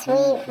 5s,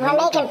 we're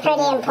making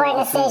pretty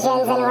important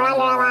decisions and we're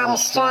under a lot of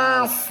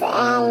stress.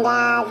 And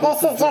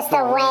this is just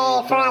a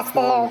way for us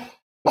to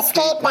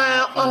escape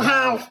that and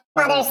have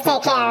others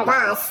take care of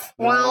us,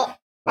 right?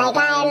 Like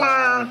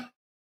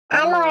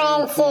I'm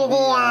more into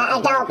the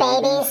adult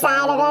baby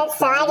side of it,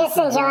 so I just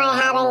enjoy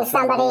having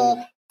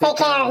somebody take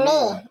care of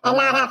me and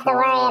not have to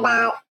worry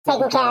about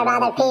taking care of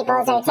other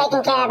people's or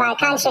taking care of our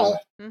country.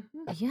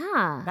 Mm-hmm.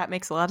 Yeah. That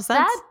makes a lot of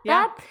sense.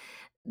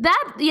 That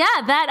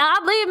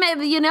oddly, it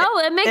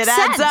makes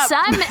sense.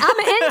 I'm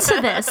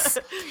into this.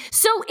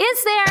 So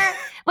is there,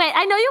 wait,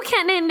 I know you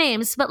can't name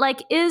names, but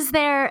like, is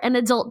there an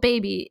adult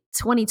baby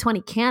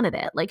 2020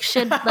 candidate? Like,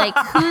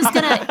 who's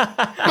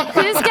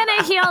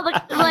gonna heal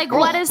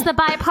what is the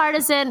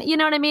bipartisan, you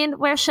know what I mean?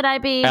 Where should I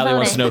be Allie voting?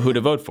 wants to know who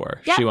to vote for.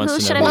 Yeah, she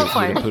wants to know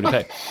who to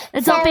pick.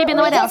 Adult baby in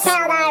the White House. We just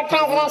held our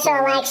presidential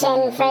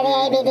election for the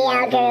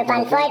ABDL group,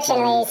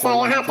 unfortunately, so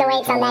you'll have to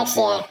wait till next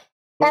year.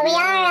 But we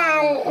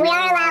are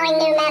allowing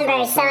new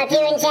members, so if you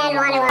and Jen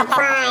want to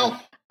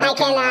apply, I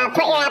can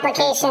put your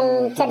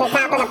application to the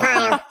top of the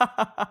pile.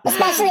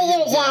 Especially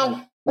you,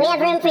 Jen. We have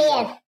room for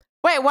you.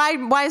 Wait,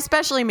 why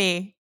especially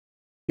me?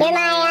 You're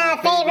my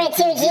favorite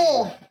 2G.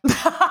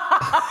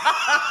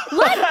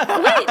 What?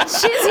 Wait,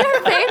 she's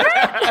your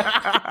favorite?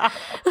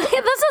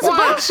 This is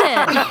bullshit.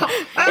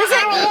 You're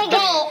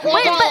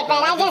great,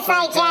 but I just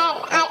like Jen.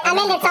 I'm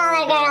into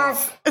taller girls.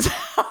 And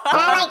I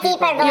like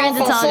deeper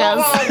voices. She has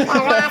a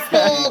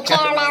raspy,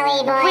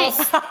 caramelly voice.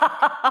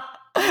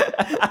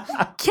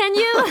 Can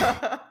you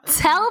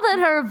tell that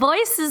her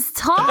voice is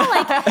tall?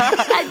 Like,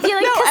 no,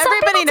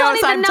 everybody knows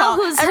I'm tall.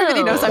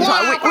 Everybody knows I'm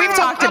tall. We've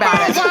talked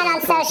about it. Jen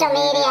on social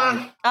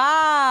media.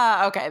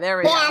 Ah, okay, there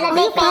we go. Yeah, I'm a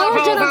big fan of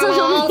hers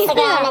on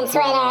Instagram and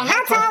Twitter.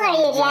 How tall are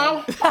you,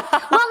 Jen?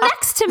 Well,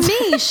 next to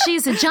me,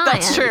 she's a giant.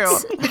 That's true.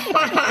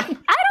 I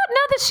don't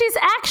know that she's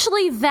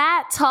actually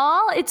that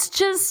tall. It's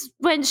just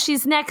when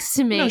she's next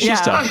to me. No, she's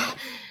tall.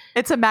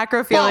 It's a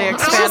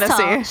macrophiliac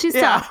fantasy. She's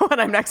tall. When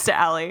I'm next to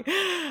Allie.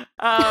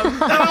 I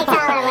like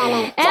taller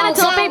women. And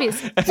adult babies.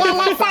 Jen,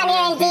 next time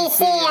you're in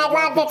D.C., I'd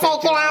love to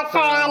take you out for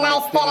a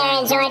nice dinner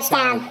in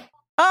Georgetown.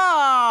 Oh.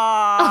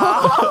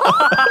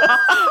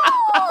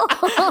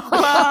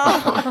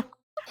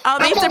 Well,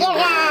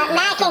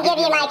 Matt can give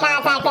you my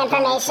contact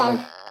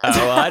information.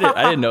 Well, I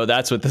didn't know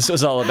that's what this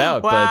was all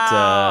about. Wow. But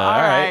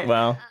all right.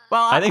 Well,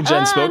 I think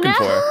Jen's spoken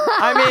for.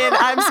 I mean,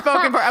 I'm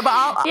spoken for. But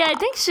I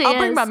think I'll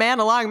bring my man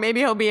along. Maybe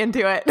he'll be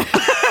into it.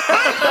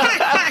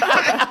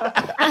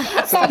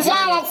 So,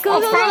 Jen, it's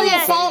funny you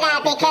say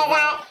that because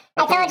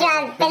I told you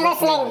I've been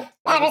listening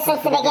ever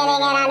since the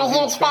beginning, and I'm a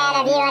huge fan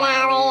of you and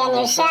Allie and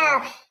your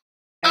show.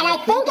 And I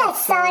think I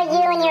saw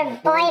you and your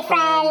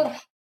boyfriend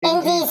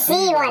in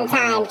DC one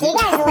time. Do you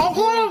guys live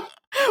here?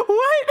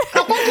 What?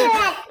 I think you were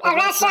at a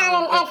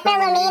restaurant at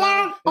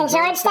Philomena in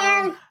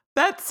Georgetown.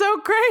 That's so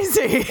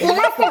crazy. You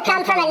must have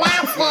come from a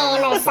Nats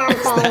game or something.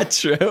 Is that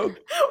true?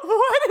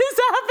 What is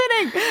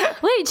happening?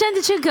 Wait, Jen,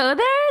 did you go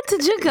there?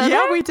 Did you go there?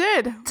 Yeah, we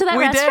did. To that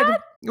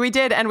restaurant? We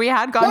did, and we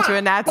had gone to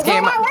a Nats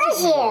game. That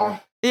was you.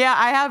 Yeah,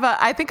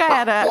 I think I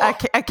had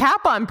a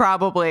cap on,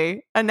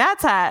 probably. A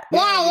Nats hat.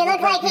 Yeah, you look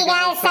like you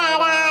guys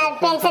had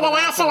been to the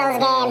Nationals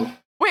game.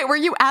 Wait, were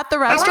you at the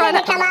restaurant? I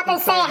wanted to come up and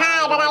say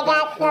hi, but I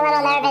got a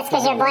little nervous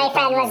because your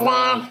boyfriend was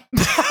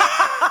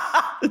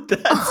there.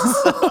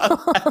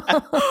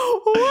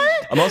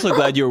 What? I'm also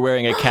glad you were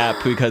wearing a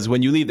cap because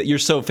when you leave, you're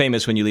so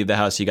famous when you leave the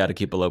house, you got to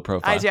keep a low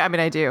profile. I do. I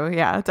mean, I do.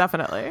 Yeah,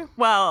 definitely.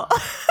 Well,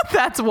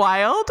 that's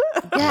wild.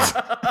 Yeah.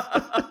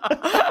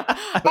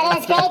 But it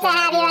was great to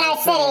have you in our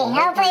city.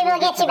 Hopefully we'll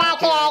get you back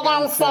here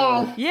again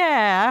soon.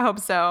 Yeah, I hope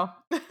so.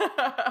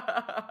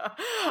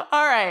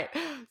 All right.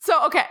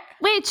 So, okay.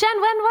 Wait,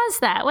 Jen, when was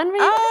that? When were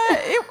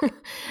you?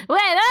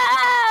 Wait,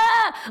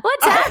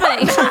 what's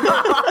happening?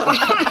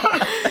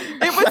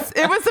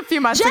 It was a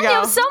few months Jen, ago. you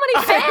have so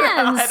many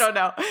fans. I don't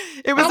know. I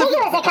think it was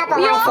a couple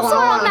You're months also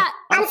ago. on that.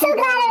 I'm so glad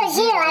it was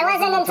you. I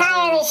wasn't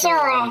entirely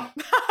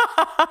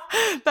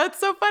sure. That's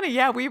so funny.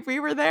 Yeah, we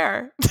were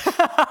there.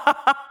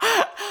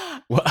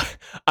 Well,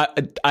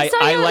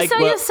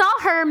 you saw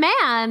her,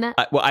 man.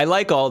 I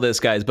like all this,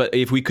 guys, but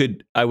if we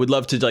could, I would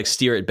love to like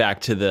steer it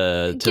back to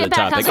the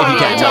topic. If you on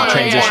can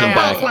transition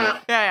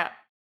back. Yeah.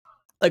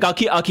 Like I'll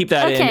keep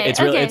that in. It's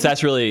really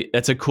okay.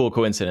 that's a cool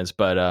coincidence,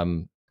 but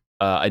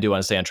I do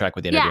want to stay on track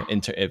with the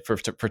interview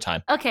for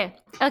time. Okay.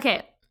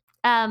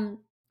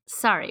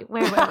 Sorry,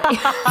 where were we?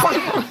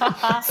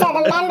 So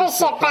the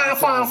membership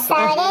process. So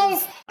it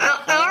is.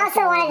 I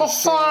also wanted to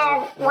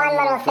share one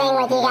little thing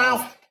with you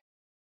guys.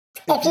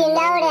 If you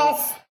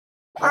notice,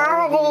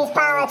 all of these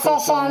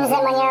politicians,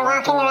 and when you're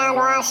walking around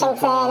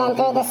Washington and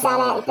through the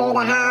Senate and through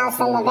the House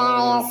and the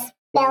various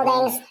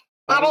buildings,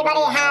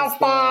 everybody has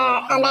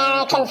their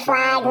American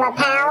flag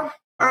lapel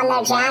on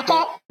their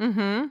jacket.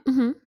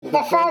 Mm-hmm.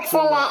 The folks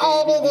in the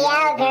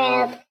ABDL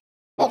group,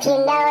 if you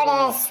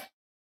notice,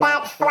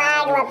 that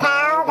flag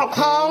lapel, the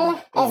pin,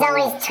 is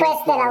always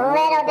twisted a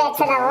little bit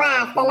to the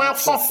left, and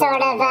that's just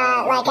sort of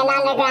like an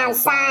underground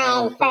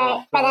sign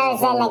for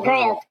those in the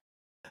group.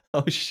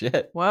 Oh,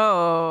 shit.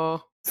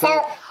 Whoa. So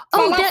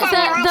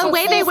the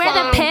way they wear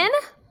the pin?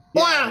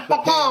 Yeah, the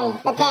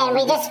pin.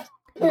 We just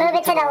move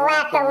it to the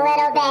left a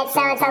little bit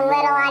so it's a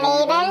little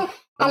uneven,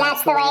 and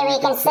that's the way we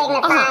can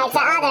signify to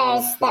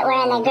others that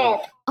we're in the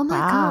group. Oh my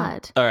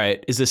God. All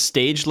right. Is the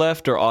stage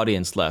left or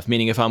audience left?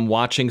 Meaning if I'm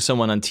watching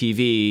someone on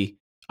TV,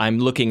 I'm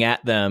looking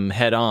at them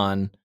head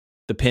on,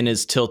 the pin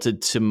is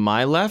tilted to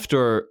my left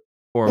or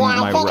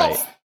my right?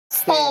 It's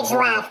stage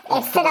left.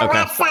 It's to the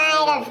left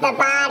side of the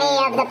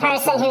body of the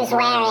person who's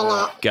wearing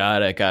it.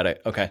 Got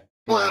it. Okay.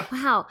 Yeah.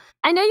 Wow.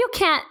 I know you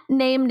can't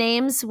name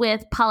names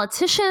with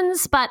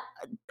politicians, but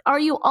are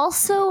you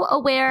also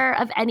aware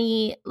of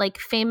any like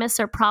famous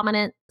or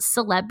prominent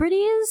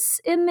celebrities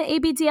in the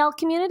ABDL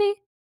community?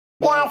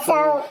 Yeah,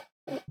 so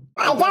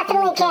I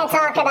definitely can't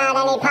talk about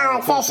any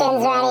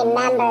politicians or any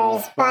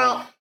members,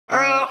 but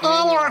our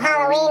annual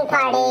Halloween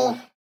party,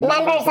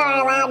 members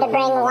are allowed to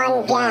bring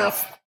one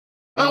guest.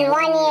 And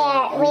 1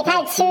 year, we've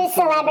had 2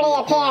 celebrity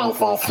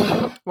appearances.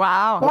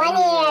 Wow. 1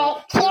 year,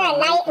 Keira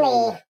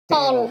Knightley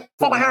came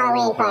to the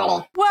Halloween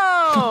party.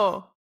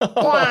 Whoa.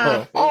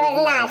 Yeah, it was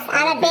nuts.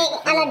 I'm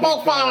a big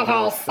fan of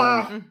hers, so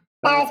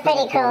that was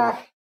pretty cool.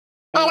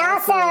 And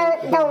also,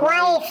 the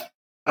wife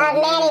of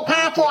Manny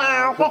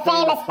Pacquiao, the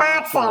famous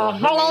boxer,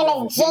 her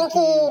name is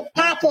Jinky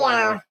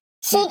Pacquiao.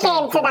 She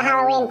came to the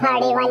Halloween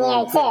party 1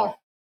 year, too.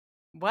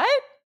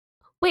 What?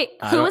 Wait,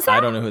 who was that? I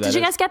don't know who that is.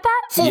 Did you guys get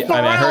that?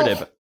 I heard it.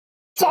 But...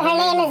 So her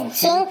name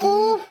is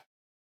Jinky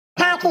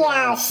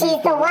Pacquiao.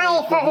 She's the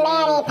wife of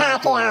Manny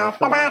Pacquiao,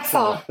 the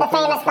boxer, the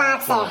famous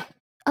boxer.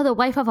 Oh, the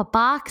wife of a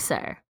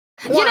boxer.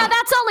 Yeah. You know,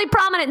 that's only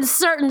prominent in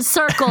certain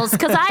circles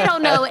because I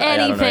don't know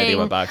anything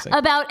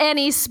about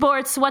any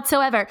sports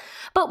whatsoever.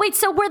 But wait,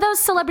 so were those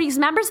celebrities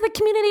members of the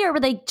community or were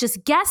they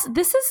just guests?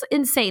 This is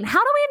insane. How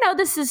do we know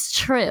this is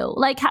true?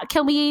 Like, how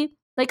can we...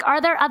 Like,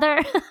 are there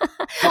other?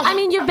 I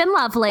mean, you've been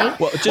lovely.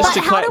 Well, just to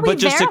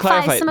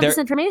clarify, some of this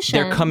information?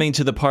 They're coming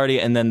to the party,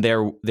 and then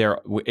they're.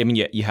 I mean,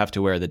 you have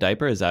to wear the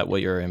diaper. Is that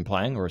what you're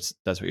implying, or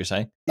that's what you're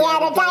saying? Yeah,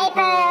 the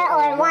diaper,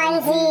 or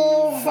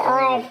onesies,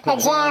 or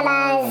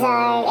pajamas,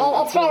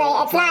 or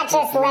it's not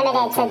just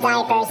limited to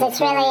diapers.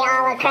 It's really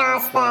all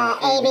across the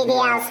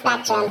ABDL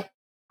spectrum.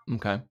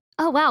 Okay.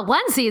 Oh wow,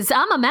 onesies!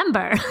 I'm a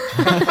member.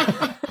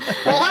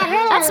 We have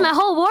room. That's my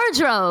whole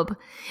wardrobe.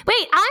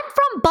 Wait, I'm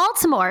from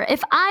Baltimore.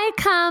 If I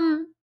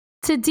come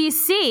to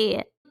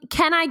DC,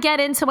 can I get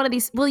into one of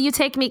these? Will you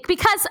take me?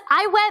 Because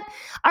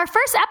our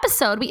first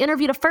episode, we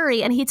interviewed a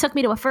furry and he took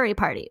me to a furry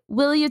party.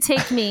 Will you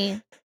take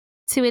me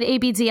to an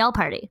ABDL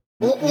party?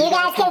 You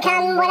guys can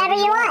come whenever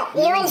you want.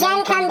 You and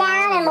Jen come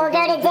down and we'll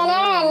go to dinner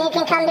and you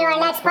can come to our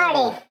next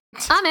party.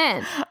 I'm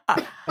in.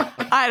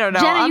 I don't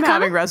know. Jen, I'm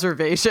having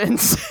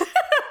reservations.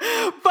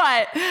 But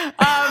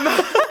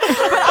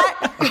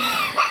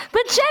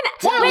But Jen,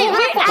 wait,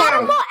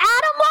 Adam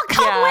will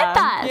come with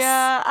us.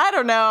 Yeah, I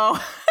don't know.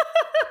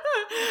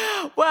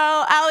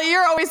 Well, Allie,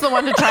 you're always the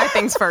one to try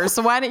things first,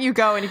 so why don't you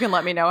go and you can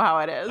let me know how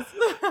it is.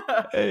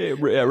 Hey,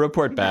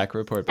 report back.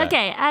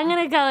 Okay, I'm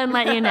going to go and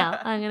let you know.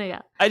 I'm going to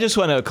go. I just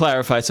want to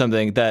clarify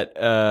something that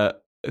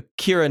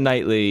Keira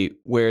Knightley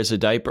wears a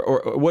diaper,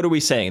 or what are we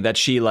saying? That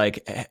she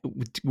like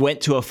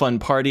went to a fun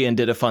party and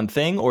did a fun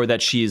thing, or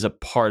that she's a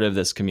part of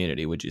this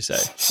community, would you say?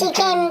 She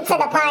came to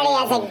the party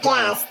as a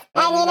guest.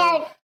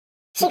 And,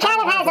 she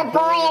kind of has a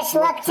boyish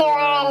look to her,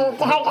 and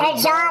her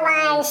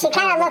jawline, she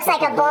kind of looks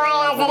like a boy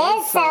as it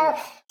is, so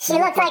she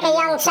looked like a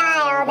young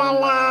child,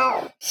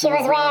 and she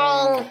was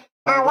wearing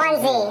a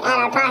onesie at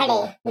our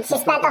party. And she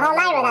spent the whole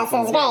night with us. It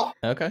was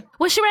great. Okay.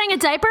 Was she wearing a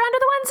diaper under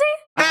the onesie?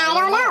 I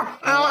don't know.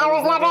 I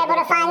was never able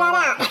to find that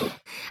out.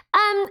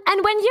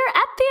 And when you're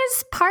at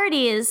these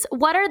parties,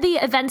 what are the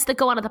events that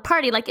go on at the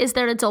party? Like, is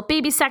there an adult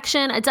baby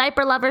section, a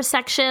diaper lover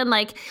section?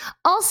 Like,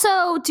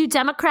 also, do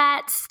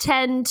Democrats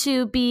tend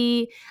to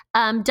be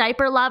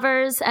diaper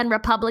lovers and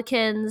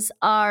Republicans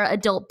are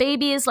adult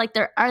babies? Like,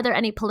 are there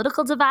any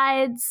political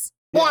divides?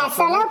 Yeah,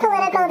 so no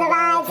political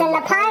divides. In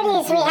the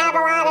parties, we have a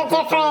lot of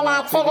different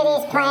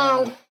activities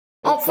planned.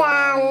 It's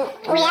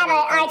we have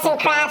an arts and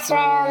crafts room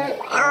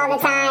all the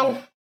time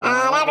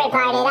at every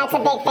party. That's a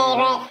big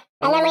favorite.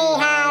 And then we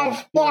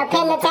have,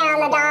 Pin the Tail on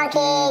the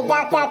Donkey,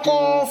 Duck, Duck,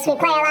 Goose. We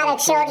play a lot of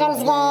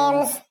children's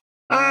games.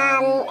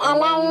 And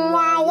then,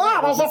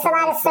 there's just a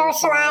lot of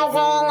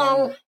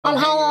socializing and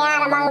hanging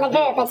out among the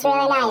group. It's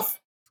really nice.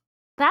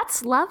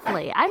 That's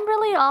lovely. I'm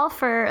really all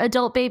for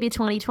Adult Baby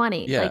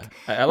 2020. Yeah,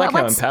 I like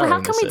how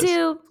empowering this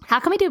is. How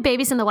can we do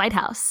babies in the White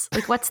House?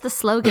 Like, what's the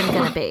slogan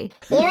going to be?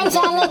 You and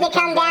Jen need to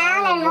come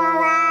down, and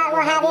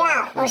we'll have you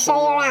out. We'll show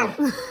you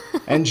around.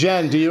 And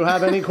Jen, do you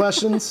have any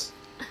questions?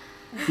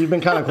 You've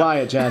been kind of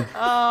quiet, Jen.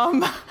 I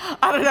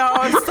don't know.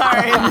 I'm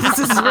sorry. This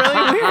is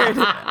really weird.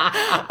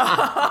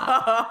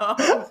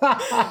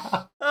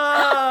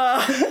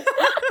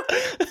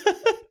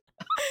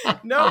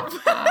 Nope.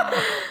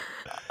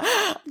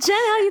 Jen,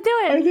 how you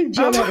doing? I think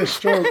Jen had a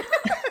stroke.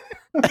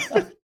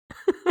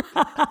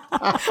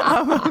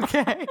 I'm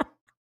okay.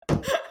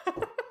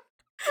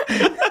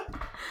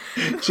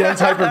 Jen's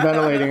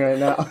hyperventilating right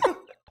now.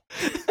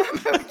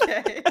 I'm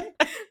okay.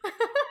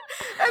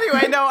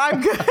 Anyway, no, I'm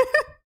good.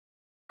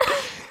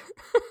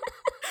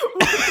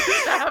 What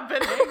is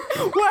happening?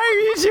 Why are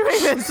you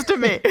doing this to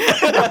me?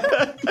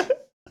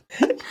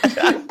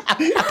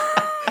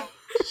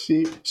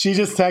 She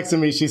just texted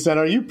me. She said,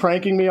 "Are you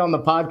pranking me on the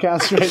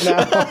podcast right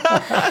now?"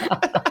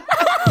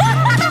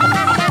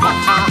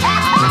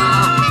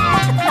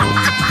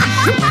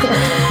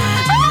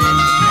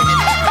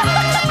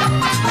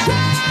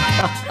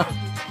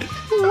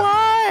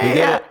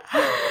 Why?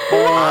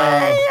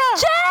 Why?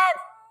 Jen,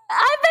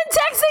 I've been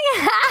texting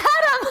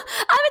Adam.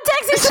 I've been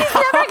texting. She's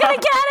never gonna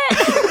get it.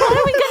 What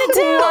are we gonna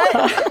do?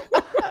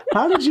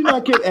 How did you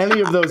not get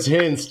any of those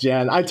hints,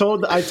 Jen? I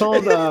told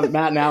Matt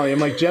and Allie, I'm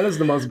like, Jen is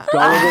the most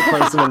gullible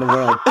person in the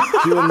world.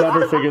 She will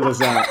never figure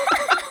this out.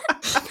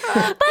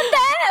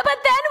 But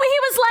then he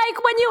was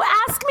like, when you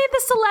ask me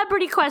the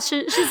celebrity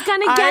question, she's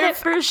gonna get it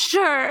for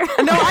sure.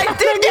 No, I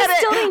did get it.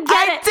 Still didn't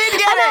get it. Did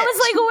get and it. I was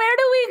like, where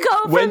do we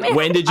go from here?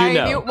 When did you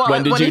know?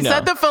 When he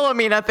said the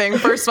Philomena thing,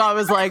 first of all, I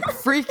was like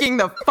freaking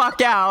the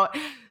fuck out.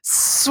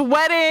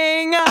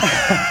 Sweating.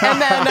 And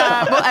then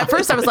at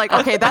first I was like,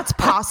 okay, that's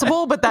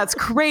possible, but that's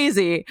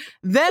crazy.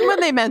 Then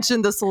when they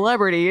mentioned the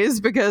celebrities,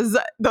 because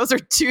those are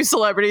two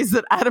celebrities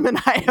that Adam and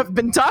I have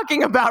been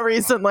talking about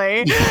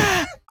recently,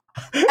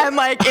 and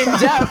like in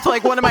depth,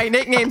 like one of my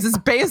nicknames is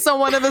based on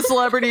one of the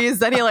celebrities.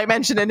 Then he like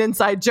mentioned an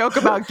inside joke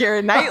about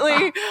Keira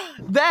Knightley.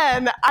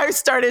 Then I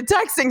started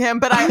texting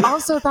him, but I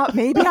also thought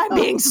maybe I'm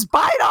being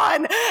spied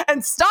on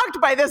and stalked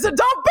by this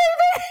adult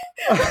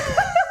baby.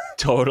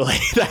 Totally.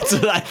 That's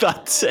what I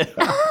thought too.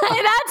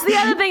 That's the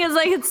other thing is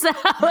like it's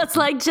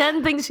like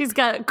Jen thinks she's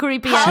got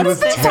creepy eyes. How did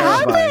this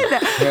happen?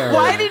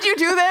 Why did you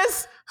do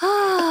this?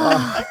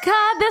 Oh,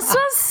 God, this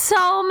was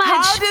so much fun.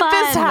 How did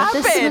this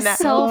happen? This was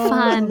so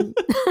fun.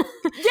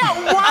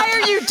 Yeah, why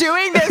are you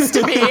doing this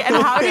to me? And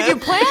how did you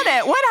plan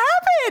it? What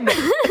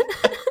happened?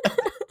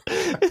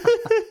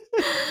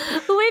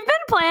 We've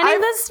been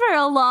planning this for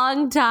a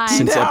long time.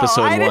 Since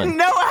episode 1. I didn't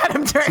know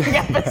Adam during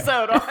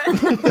episode 1.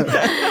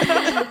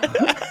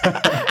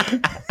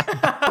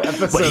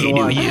 What do you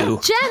do, you?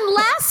 Jen,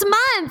 last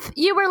month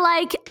you were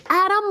like,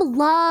 Adam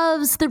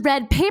loves the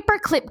red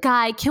paperclip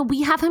guy. Can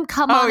we have him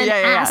come on and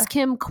ask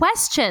him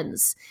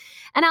questions?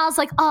 And I was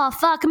like, oh,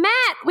 fuck,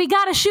 Matt, we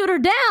got to shoot her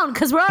down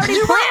because we're already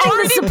planning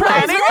the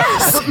surprise.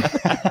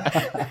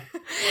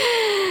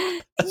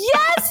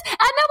 Yes.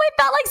 And then we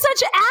felt like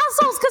such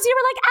assholes because you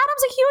were like,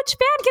 Adam's a huge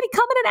fan. Can he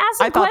come in and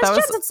ask him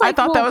questions? I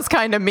thought that was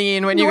kind of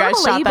mean when you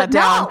guys shot that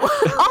down. No.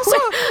 Also,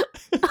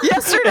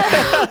 yesterday,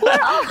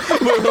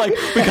 we were like,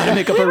 we got to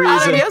make up a reason.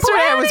 Adam,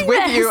 yesterday I was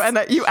with you and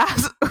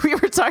we we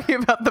were talking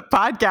about the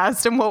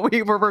podcast and what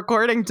we were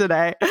recording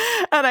today,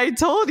 and I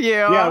told you.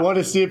 Yeah, I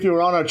wanted to see if you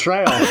were on our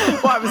trail.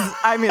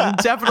 Well,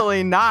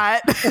 definitely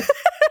not.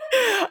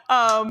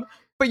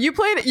 But you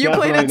played it. You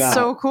played it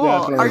so cool.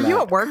 Are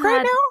you at work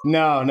right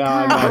now? No.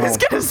 I was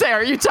gonna say,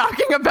 are you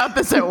talking about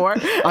this at work?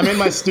 I'm in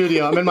my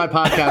studio. I'm in my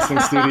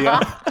podcasting studio.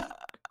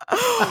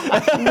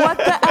 What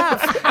the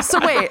F? So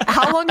wait,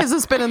 how long has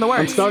this been in the works?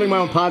 I'm starting my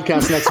own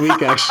podcast next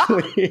week,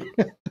 actually.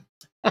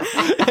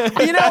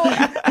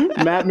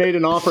 Matt made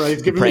an offer.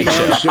 He's giving me my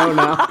own show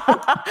now.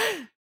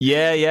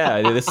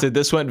 Yeah.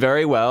 This went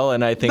very well,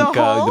 and I think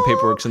the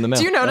paperwork's in the mail.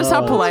 Do you notice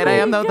how polite I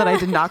am, though, that I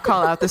did not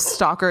call out this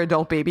stalker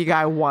adult baby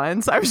guy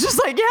once? I was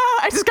just like, yeah,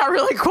 I just got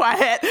really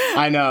quiet.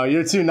 I know.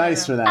 You're too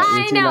nice for that.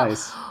 You're too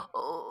nice.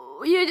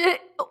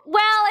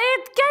 Well,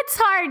 it gets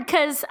hard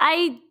because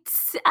I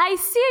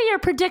see your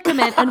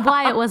predicament and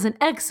why it was an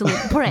excellent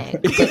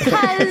prank.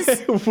 Because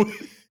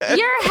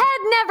your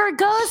head never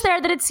goes there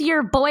that it's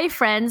your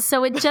boyfriend,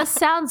 so it just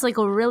sounds like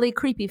a really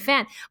creepy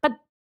fan. But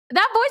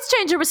that voice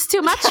changer was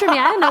too much for me.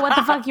 I didn't know what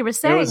the fuck you were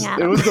saying,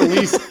 Adam. It was the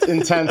least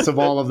intense of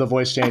all of the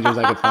voice changers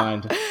I could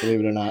find,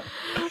 believe it or not.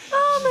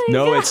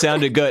 No, it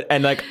sounded good.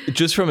 And like,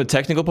 just from a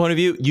technical point of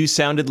view, you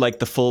sounded like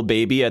the full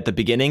baby at the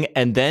beginning.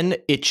 And then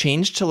it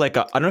changed to like,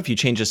 I don't know if you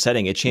changed the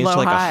setting. It changed to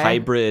like a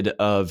hybrid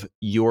of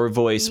your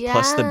voice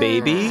plus the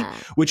baby,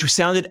 which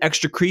sounded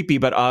extra creepy.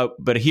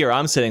 But here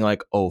I'm sitting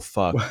like, oh,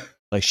 fuck.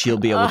 Like she'll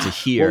be able to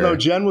hear. Well, no,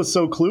 Jen was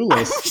so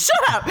clueless.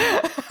 Shut up.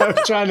 I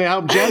was trying to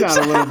help Jen out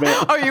a little bit.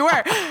 Oh, you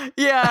were?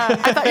 Yeah.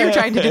 I thought you were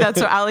trying to do that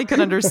so Allie could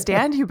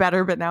understand you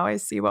better, but now I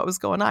see what was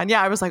going on.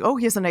 Yeah, I was like, oh,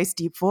 he has a nice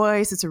deep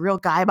voice. It's a real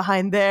guy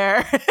behind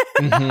there.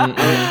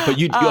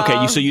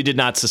 But so you did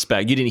not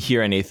suspect. You didn't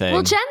hear anything.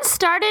 Well, Jen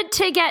started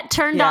to get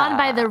turned on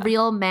by the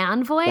real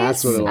man voice.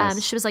 That's what it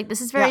was. She was like,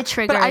 this is very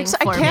triggering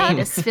for me.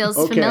 This feels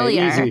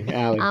familiar. Easy,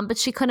 Allie. But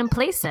she couldn't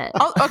place it.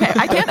 Oh, okay.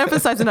 I can't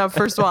emphasize enough,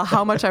 first of all,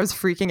 how much I was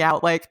freaking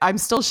out. Like, I'm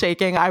still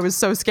shaking. I was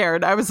so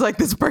scared. I was like,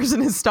 this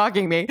person is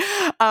stalking me.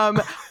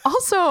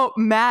 Also,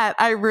 Matt,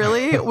 I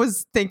really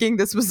was thinking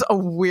this was a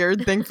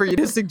weird thing for you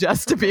to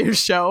suggest to be a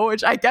show,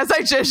 which I guess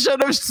I just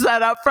should have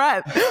said up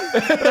front.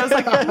 But I was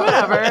like,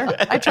 whatever.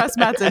 I trust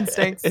Matt's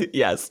instincts.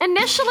 Yes.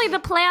 Initially, the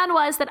plan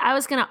was that I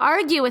was going to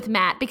argue with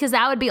Matt because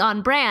that would be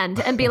on brand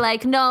and be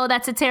like, no,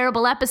 that's a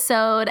terrible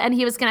episode. And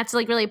he was going to have to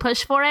like really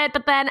push for it.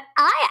 But then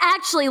I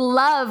actually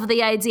love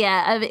the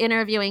idea of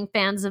interviewing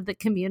fans of the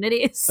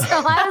community. So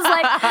I was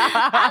like,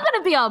 I'm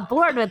going to be on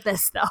board with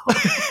this, though.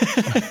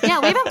 Yeah,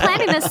 we've been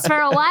planning this for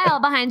a while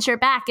behind your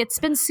back. It's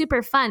been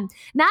super fun.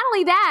 Not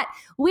only that,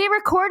 we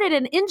recorded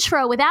an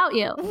intro without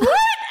you. What?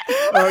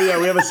 Oh, yeah,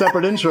 we have a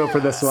separate intro for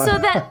this one. So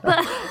that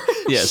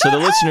so the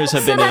listeners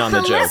have been in on the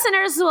joke. The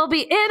listeners will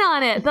be in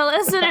on it. The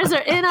listeners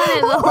are in on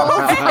it the whole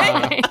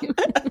time.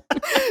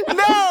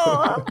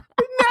 No.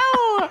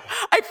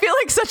 I feel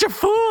like such a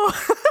fool.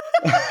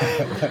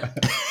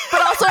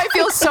 But also I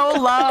feel so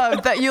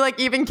loved that you like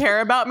even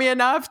care about me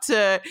enough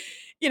to,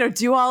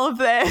 do all of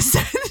this.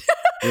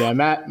 Yeah,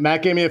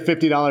 Matt gave me a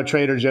 $50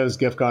 Trader Joe's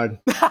gift card.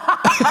 Don't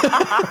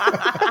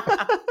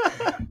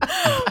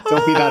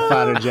be that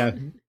flattered,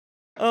 Jen.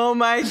 Oh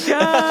my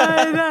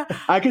God.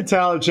 I could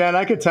tell, Jen,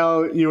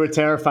 you were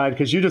terrified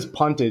because you just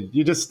punted.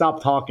 You just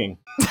stopped talking.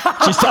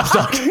 She stopped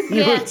talking.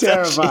 You were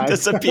terrified. She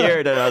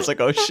disappeared and I was like,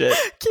 oh shit.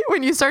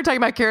 When you start talking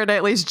about Keira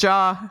Knightley's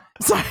jaw,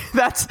 sorry,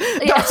 that's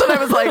what I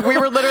was like. We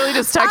were literally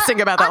just texting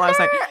about that last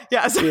night.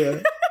 Yeah.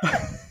 Sorry.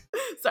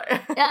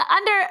 Yeah,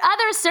 under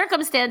other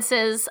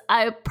circumstances,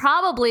 I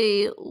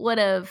probably would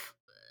have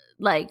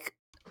like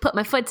put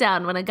my foot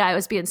down when a guy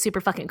was being super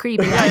fucking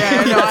creepy.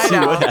 I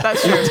know.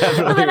 That's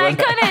true. But I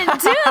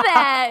couldn't do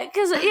that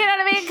because, you know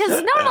what I mean? Because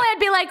normally I'd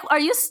be like, are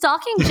you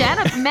stalking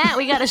Jen? Matt,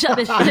 we got to shut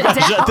this shit down.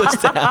 Shut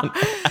this down.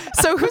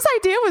 So whose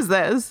idea was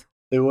this?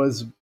 It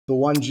was the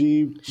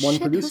 1G1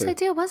 producer. Whose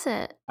idea was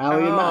it?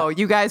 Allie and Matt. Oh,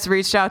 you guys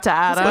reached out to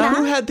Adam? Well,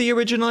 who had the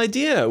original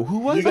idea? Who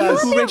was you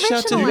guys, who reached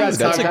out to you guys?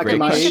 That's a great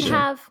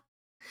question.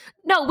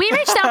 No, we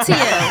reached out to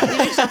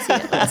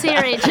you. To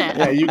your agent.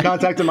 Yeah, you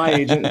contacted my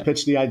agent and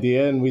pitched the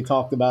idea, and we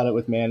talked about it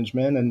with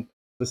management and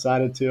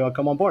decided to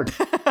come on board.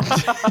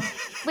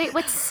 Wait,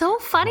 what's so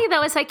funny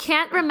though is I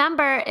can't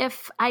remember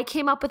if I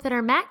came up with it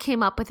or Matt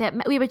came up with it.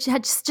 We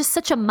had just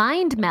such a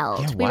mind meld.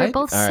 Yeah, we were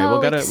both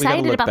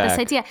excited about this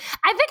idea.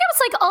 I think it was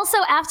like also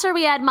after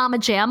we had Mama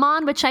Jam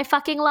on, which I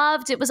fucking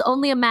loved. It was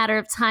only a matter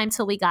of time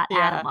till we got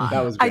Adam on.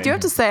 That was great. I do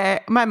have to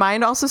say, my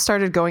mind also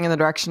started going in the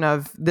direction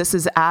of this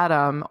is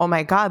Adam. Oh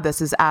my God,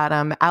 this is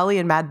Adam. Allie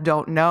and Matt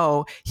don't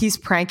know. He's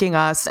pranking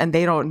us and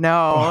they don't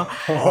know.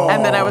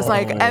 And then I was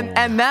like,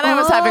 and then I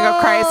was having a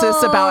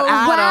crisis about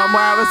Adam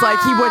where I was like,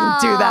 he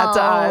wouldn't do that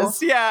to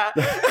us. Yeah.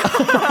 That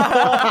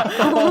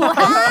would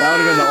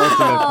have been the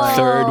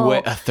ultimate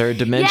prank. A third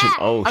dimension.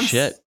 Yeah, oh,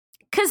 shit.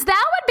 Because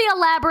that would be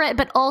elaborate,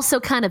 but also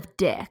kind of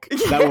dick.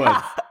 That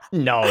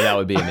would. No, that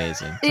would be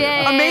amazing.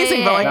 Yeah,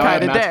 amazing, but like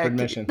kind of dick.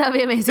 Permission. That'd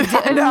be amazing.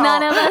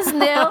 None of us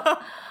knew.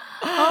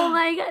 Oh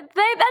my God.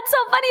 That's so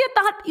funny.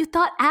 You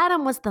thought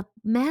Adam was the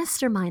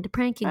mastermind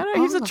pranking.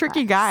 He's a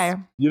tricky guy.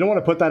 You don't want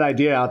to put that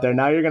idea out there.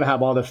 Now you're going to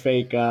have all the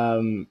fake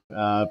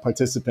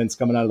participants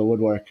coming out of the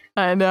woodwork.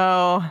 I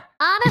know.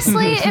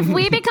 Honestly, if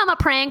we become a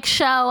prank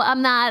show,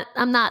 I'm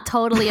not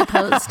totally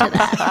opposed to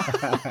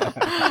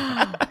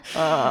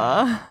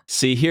that.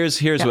 See,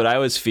 here's what I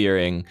was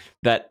fearing,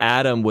 that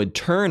Adam would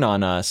turn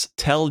on us,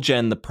 tell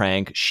Jen the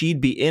prank,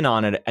 she'd be in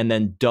on it, and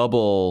then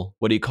double,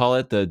 what do you call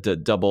it? The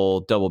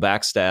double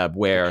backstab,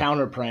 where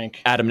counter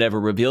prank. Adam never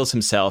reveals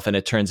himself and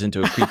it turns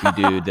into a creepy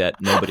dude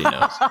that nobody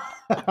knows.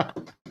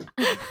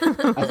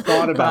 I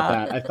thought about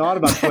that. I thought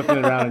about flipping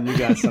it around on you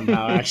guys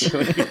somehow,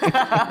 actually.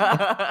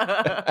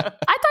 I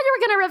thought you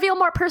were going to reveal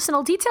more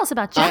personal details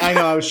about Jen. I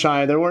know, I was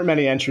trying. There weren't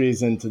many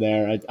entries into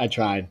there. I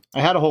tried.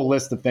 I had a whole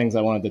list of things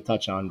I wanted to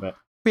touch on, but...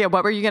 Yeah,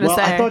 what were you going to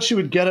say? I thought she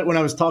would get it when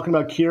I was talking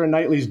about Keira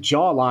Knightley's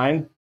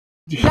jawline.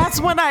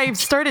 That's when I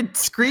started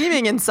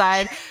screaming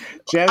inside.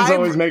 Jen's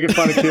always making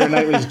fun of Keira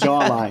Knightley's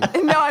jawline.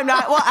 No, I'm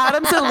not. Well,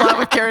 Adam's in love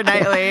with Keira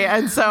Knightley,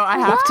 and so I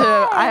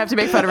have to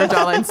make fun of her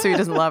jawline so he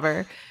doesn't love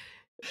her.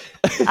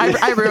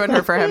 I ruined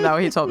her for him, though.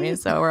 He told me,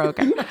 so we're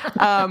okay.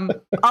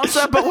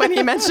 Also, but when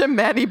he mentioned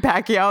Manny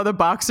Pacquiao, the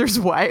boxer's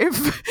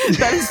wife,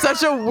 that is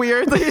such a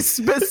weirdly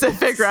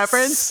specific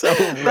reference. So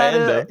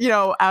random.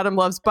 Adam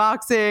loves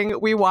boxing.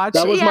 We watched.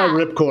 That was my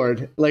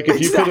ripcord. Like, if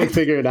you couldn't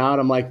figure it out,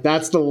 I'm like,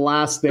 that's the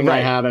last thing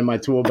I have in my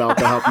tool belt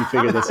to help you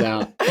figure this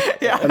out.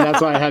 Yeah. And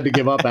that's why I had to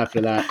give up after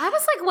that. I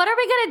was like, what are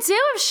we going to do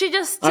if she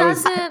just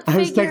doesn't I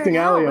was texting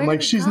Allie. I'm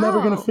like, she's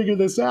never going to figure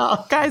this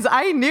out. Guys,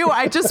 I knew.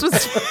 I just was...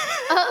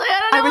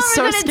 I was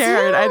so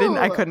scared.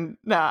 I couldn't.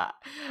 Nah.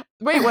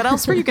 Wait, what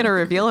else were you going to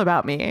reveal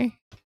about me?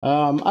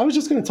 I was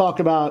just going to talk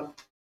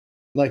about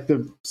like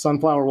the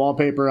sunflower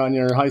wallpaper on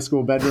your high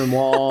school bedroom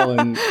wall,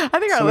 and I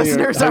think our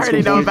listeners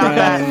already know about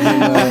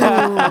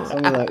that.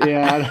 Some of that.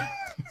 Yeah.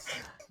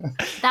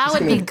 That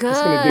would be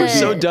good. We're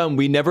so dumb.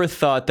 We never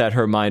thought that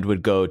her mind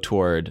would go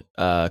toward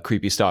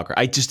creepy stalker.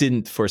 I just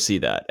didn't foresee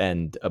that,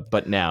 and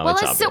but now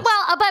it's obvious.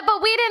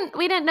 But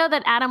we didn't know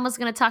that Adam was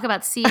going to talk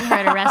about seeing her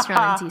at a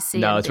restaurant in DC.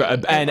 No, that's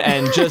right.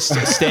 And just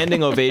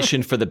standing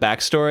ovation for the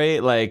backstory.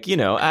 Like,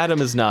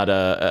 Adam is not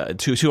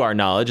to our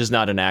knowledge, is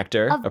not an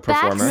actor, a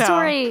performer.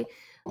 Backstory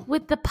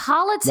with the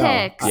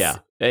politics. No. Yeah.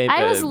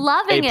 I was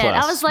loving it.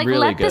 I was like, really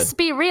let good. this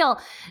be real.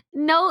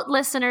 Note,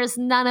 listeners,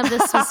 none of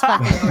this was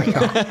fucking real.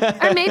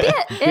 Or maybe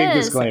it is. Big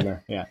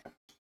disclaimer, yeah.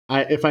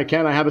 If I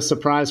can, I have a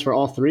surprise for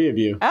all three of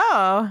you.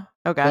 Oh,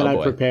 okay. That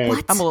I prepared.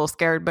 What? I'm a little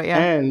scared, but yeah.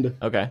 And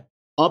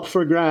up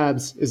for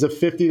grabs is a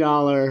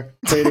 $50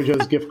 Trader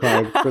Joe's gift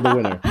card for the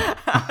winner.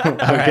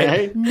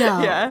 Okay? Right.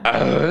 No.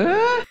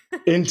 Yeah.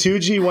 In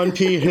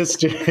 2G1P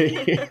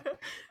history,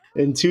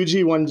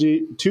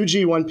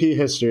 2G1P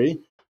history,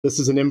 this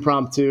is an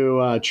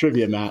impromptu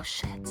trivia map.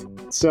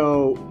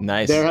 So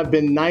nice. There have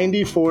been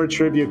 94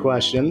 trivia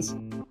questions.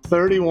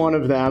 31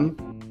 of them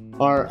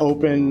are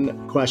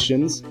open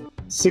questions.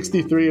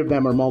 63 of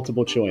them are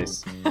multiple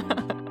choice.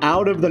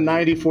 Out of the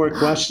 94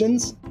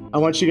 questions, I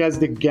want you guys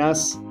to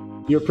guess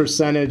your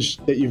percentage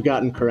that you've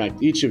gotten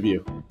correct, each of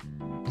you.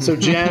 So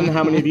Jen,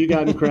 how many have you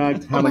gotten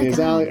correct? How many has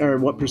Allie, or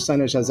what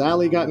percentage has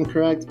Allie gotten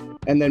correct?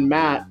 And then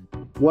Matt,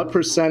 what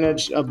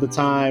percentage of the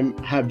time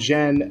have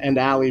Jen and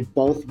Allie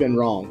both been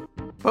wrong?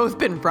 Both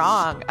been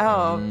wrong.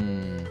 Oh.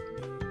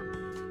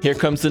 Here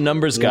comes the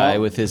numbers guy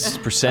with his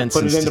percents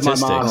and statistics. Put it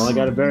into my model. I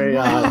got a very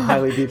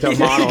highly detailed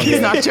model here.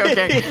 He's not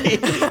joking. He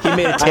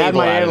made a table I had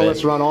my out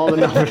analysts run all the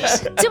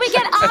numbers. Do we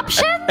get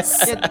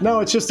options?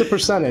 No, it's just a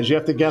percentage. You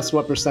have to guess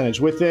what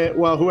percentage. With it,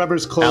 well,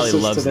 whoever's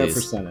closest to their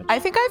percentage. I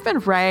think I've been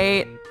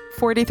right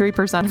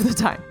 43% of the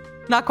time.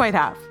 Not quite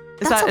half.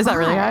 Is that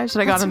really high?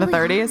 Should I go in the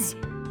 30s?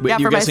 Wait, yeah,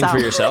 you're for guessing myself.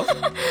 for yourself?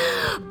 But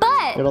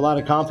you have a lot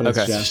of confidence,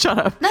 Jen. Shut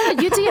up. No,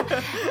 you do.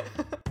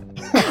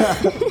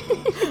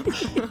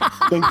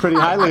 Think pretty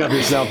highly of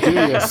yourself, do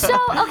you? So,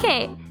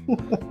 okay.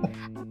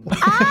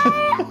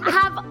 I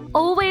have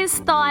always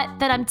thought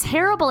that I'm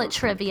terrible at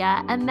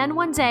trivia, and then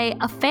one day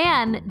a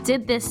fan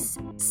did this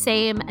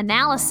same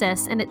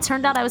analysis, and it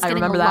turned out I was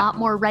getting a lot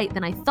more right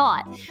than I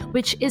thought,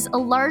 which is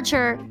much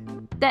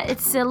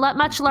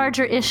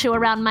larger issue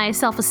around my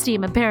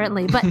self-esteem,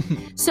 apparently. But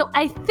so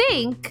I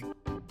think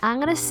I'm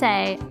gonna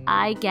say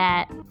I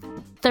get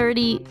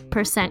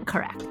 30%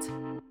 correct.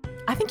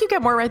 I think you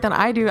get more right than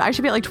I do. I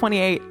should be at like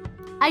 28.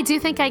 I do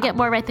think I get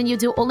more right than you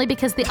do, only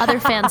because the other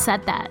fan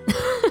said that.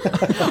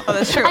 Oh,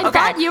 that's true. I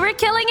thought you were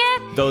killing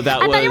it. Though I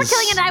thought you were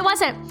killing it, and I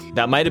wasn't.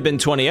 That might have been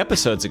 20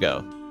 episodes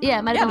ago. Yeah,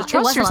 it might have been. It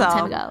was a long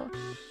time ago.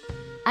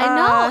 I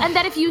know, and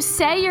that if you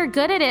say you're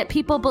good at it,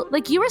 people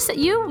like you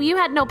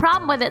had no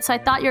problem with it, so I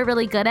thought you're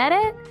really good at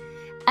it.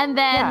 And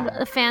then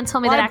the fan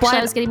told me that actually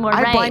I was getting more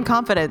right. I have blind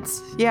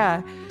confidence.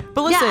 Yeah.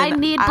 But listen, I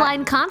need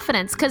blind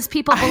confidence because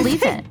people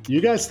believe it.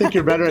 You guys think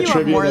you're better at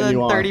trivia than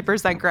you are.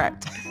 30%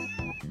 correct.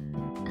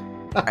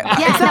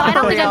 I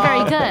don't think I'm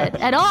very good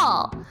at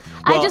all.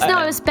 I just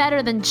know it was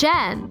better than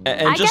Jen.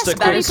 And I just guess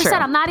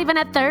 30%. I'm not even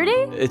at 30.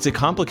 It's a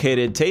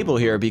complicated table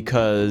here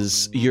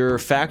because you're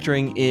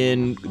factoring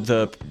in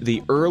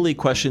the early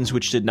questions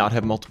which did not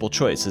have multiple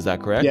choice. Is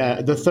that correct?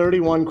 Yeah, the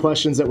 31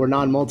 questions that were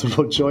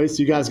non-multiple choice,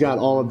 you guys got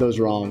all of those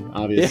wrong,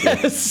 obviously.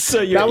 Yes,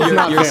 so that was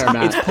not fair,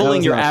 Matt. It's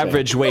pulling your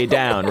average way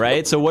down,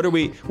 right? So what are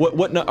we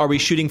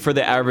shooting for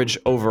the average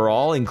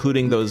overall,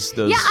 including those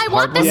Yeah, I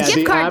want this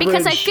gift card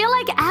because I feel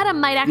like Adam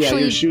might actually. Yeah,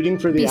 you're shooting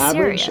for the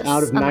average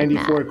out of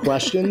 94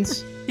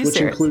 questions, which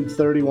include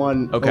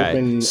 31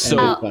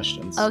 open-ended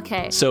questions.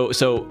 Okay. So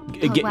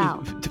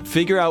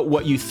figure out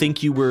what you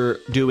think you were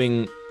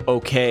doing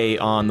okay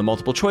on the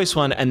multiple choice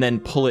one, and then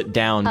pull it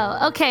down.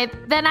 Oh, okay.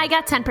 Then I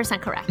got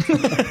 10% correct.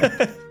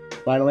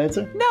 Final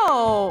answer?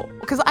 No,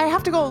 because I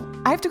have to go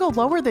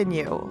lower than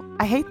you.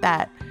 I hate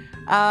that.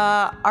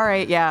 All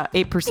right, yeah,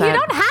 8%. You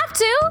don't have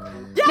to.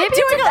 Yeah, maybe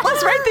I'm doing it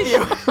less right than you.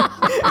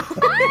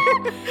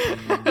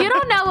 You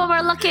don't know when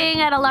we're looking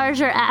at a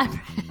larger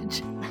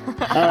average.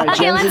 All right,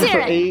 okay, Jen's let's in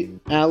hear for it.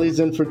 8, Allie's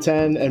in for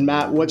 10, and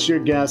Matt, what's your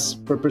guess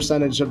for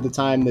percentage of the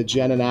time that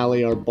Jen and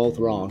Allie are both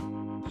wrong?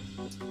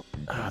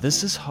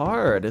 This is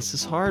hard. This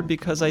is hard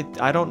because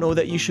I don't know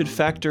that you should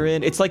factor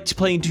in. It's like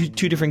playing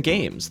two different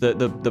games,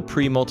 the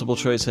pre-multiple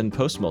choice and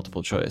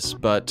post-multiple choice.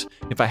 But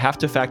if I have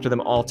to factor them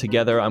all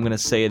together, I'm going to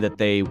say that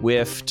they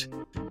whiffed.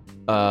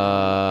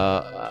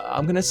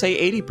 I'm going to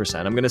say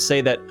 80%. I'm going to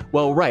say that,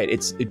 well, right,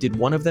 did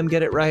one of them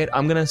get it right?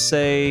 I'm going to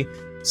say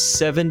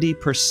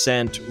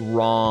 70%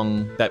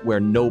 wrong, that where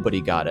nobody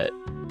got it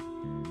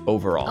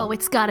overall. Oh,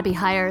 it's got to be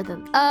higher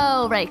than...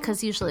 Oh, right,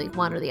 because usually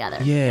one or the other.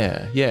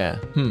 Yeah.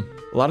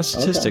 A lot of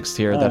statistics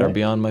here that are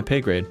beyond my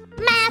pay grade.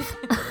 Math!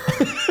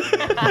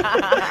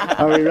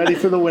 Are we ready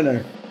for the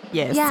winner?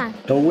 Yes. Yeah.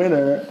 The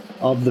winner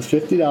of the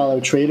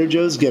 $50 Trader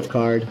Joe's gift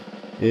card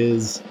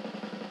is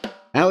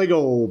Allie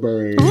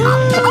Goldberg. Oh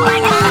my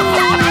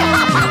God!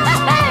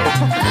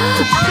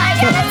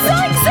 I'm so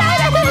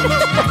excited!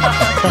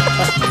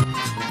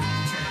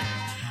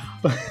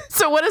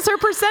 So what is her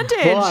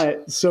percentage?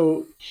 But,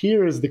 so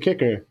here is the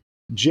kicker.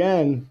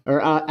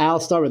 I'll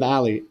start with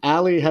Allie.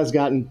 Allie has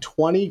gotten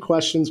 20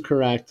 questions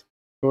correct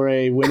for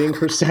a winning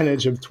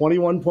percentage of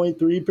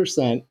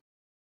 21.3%.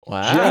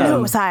 Wow. I knew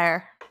it was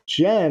higher.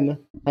 Jen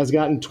has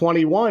gotten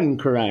 21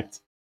 correct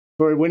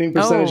for a winning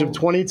percentage of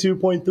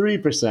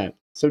 22.3%.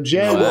 So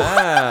Jen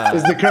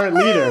is the current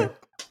leader.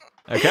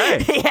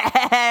 Okay.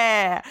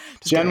 Yeah.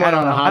 Jen went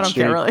on a hot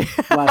streak. I don't care really.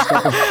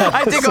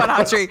 I did go on a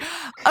hot streak.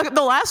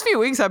 The last few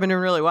weeks I've been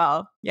doing really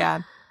well. Yeah.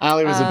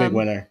 Allie was a big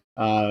winner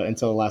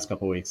until the last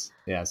couple of weeks.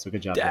 Yeah, so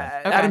good job.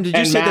 Adam, did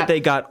you say that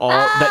they got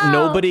that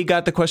nobody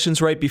got the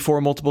questions right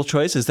before multiple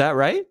choice? Is that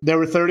right? There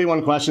were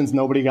 31 questions.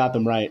 Nobody got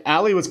them right.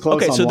 Allie was close.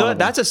 Okay, on so one of them.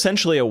 That's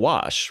essentially a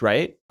wash,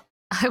 right?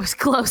 I was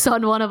close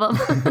on one of them.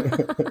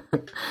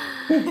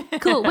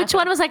 Cool. Which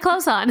one was I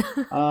close on?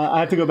 I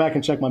have to go back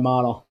and check my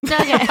model.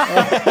 Okay.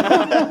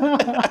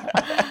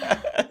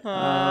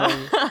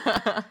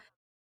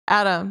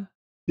 Adam.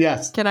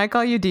 Yes. Can I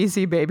call you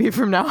DC baby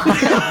from now on?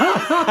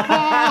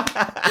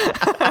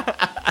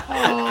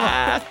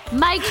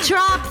 Mic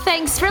drop.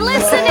 Thanks for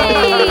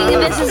listening.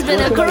 This has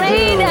been a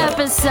great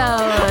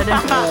episode.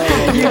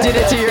 You did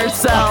it to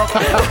yourself.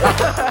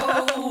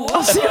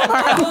 I'll see you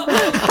tomorrow.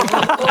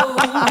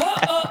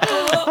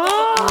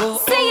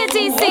 See ya,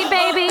 DC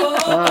baby.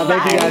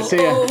 Thank you guys.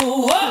 See ya.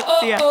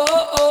 See ya.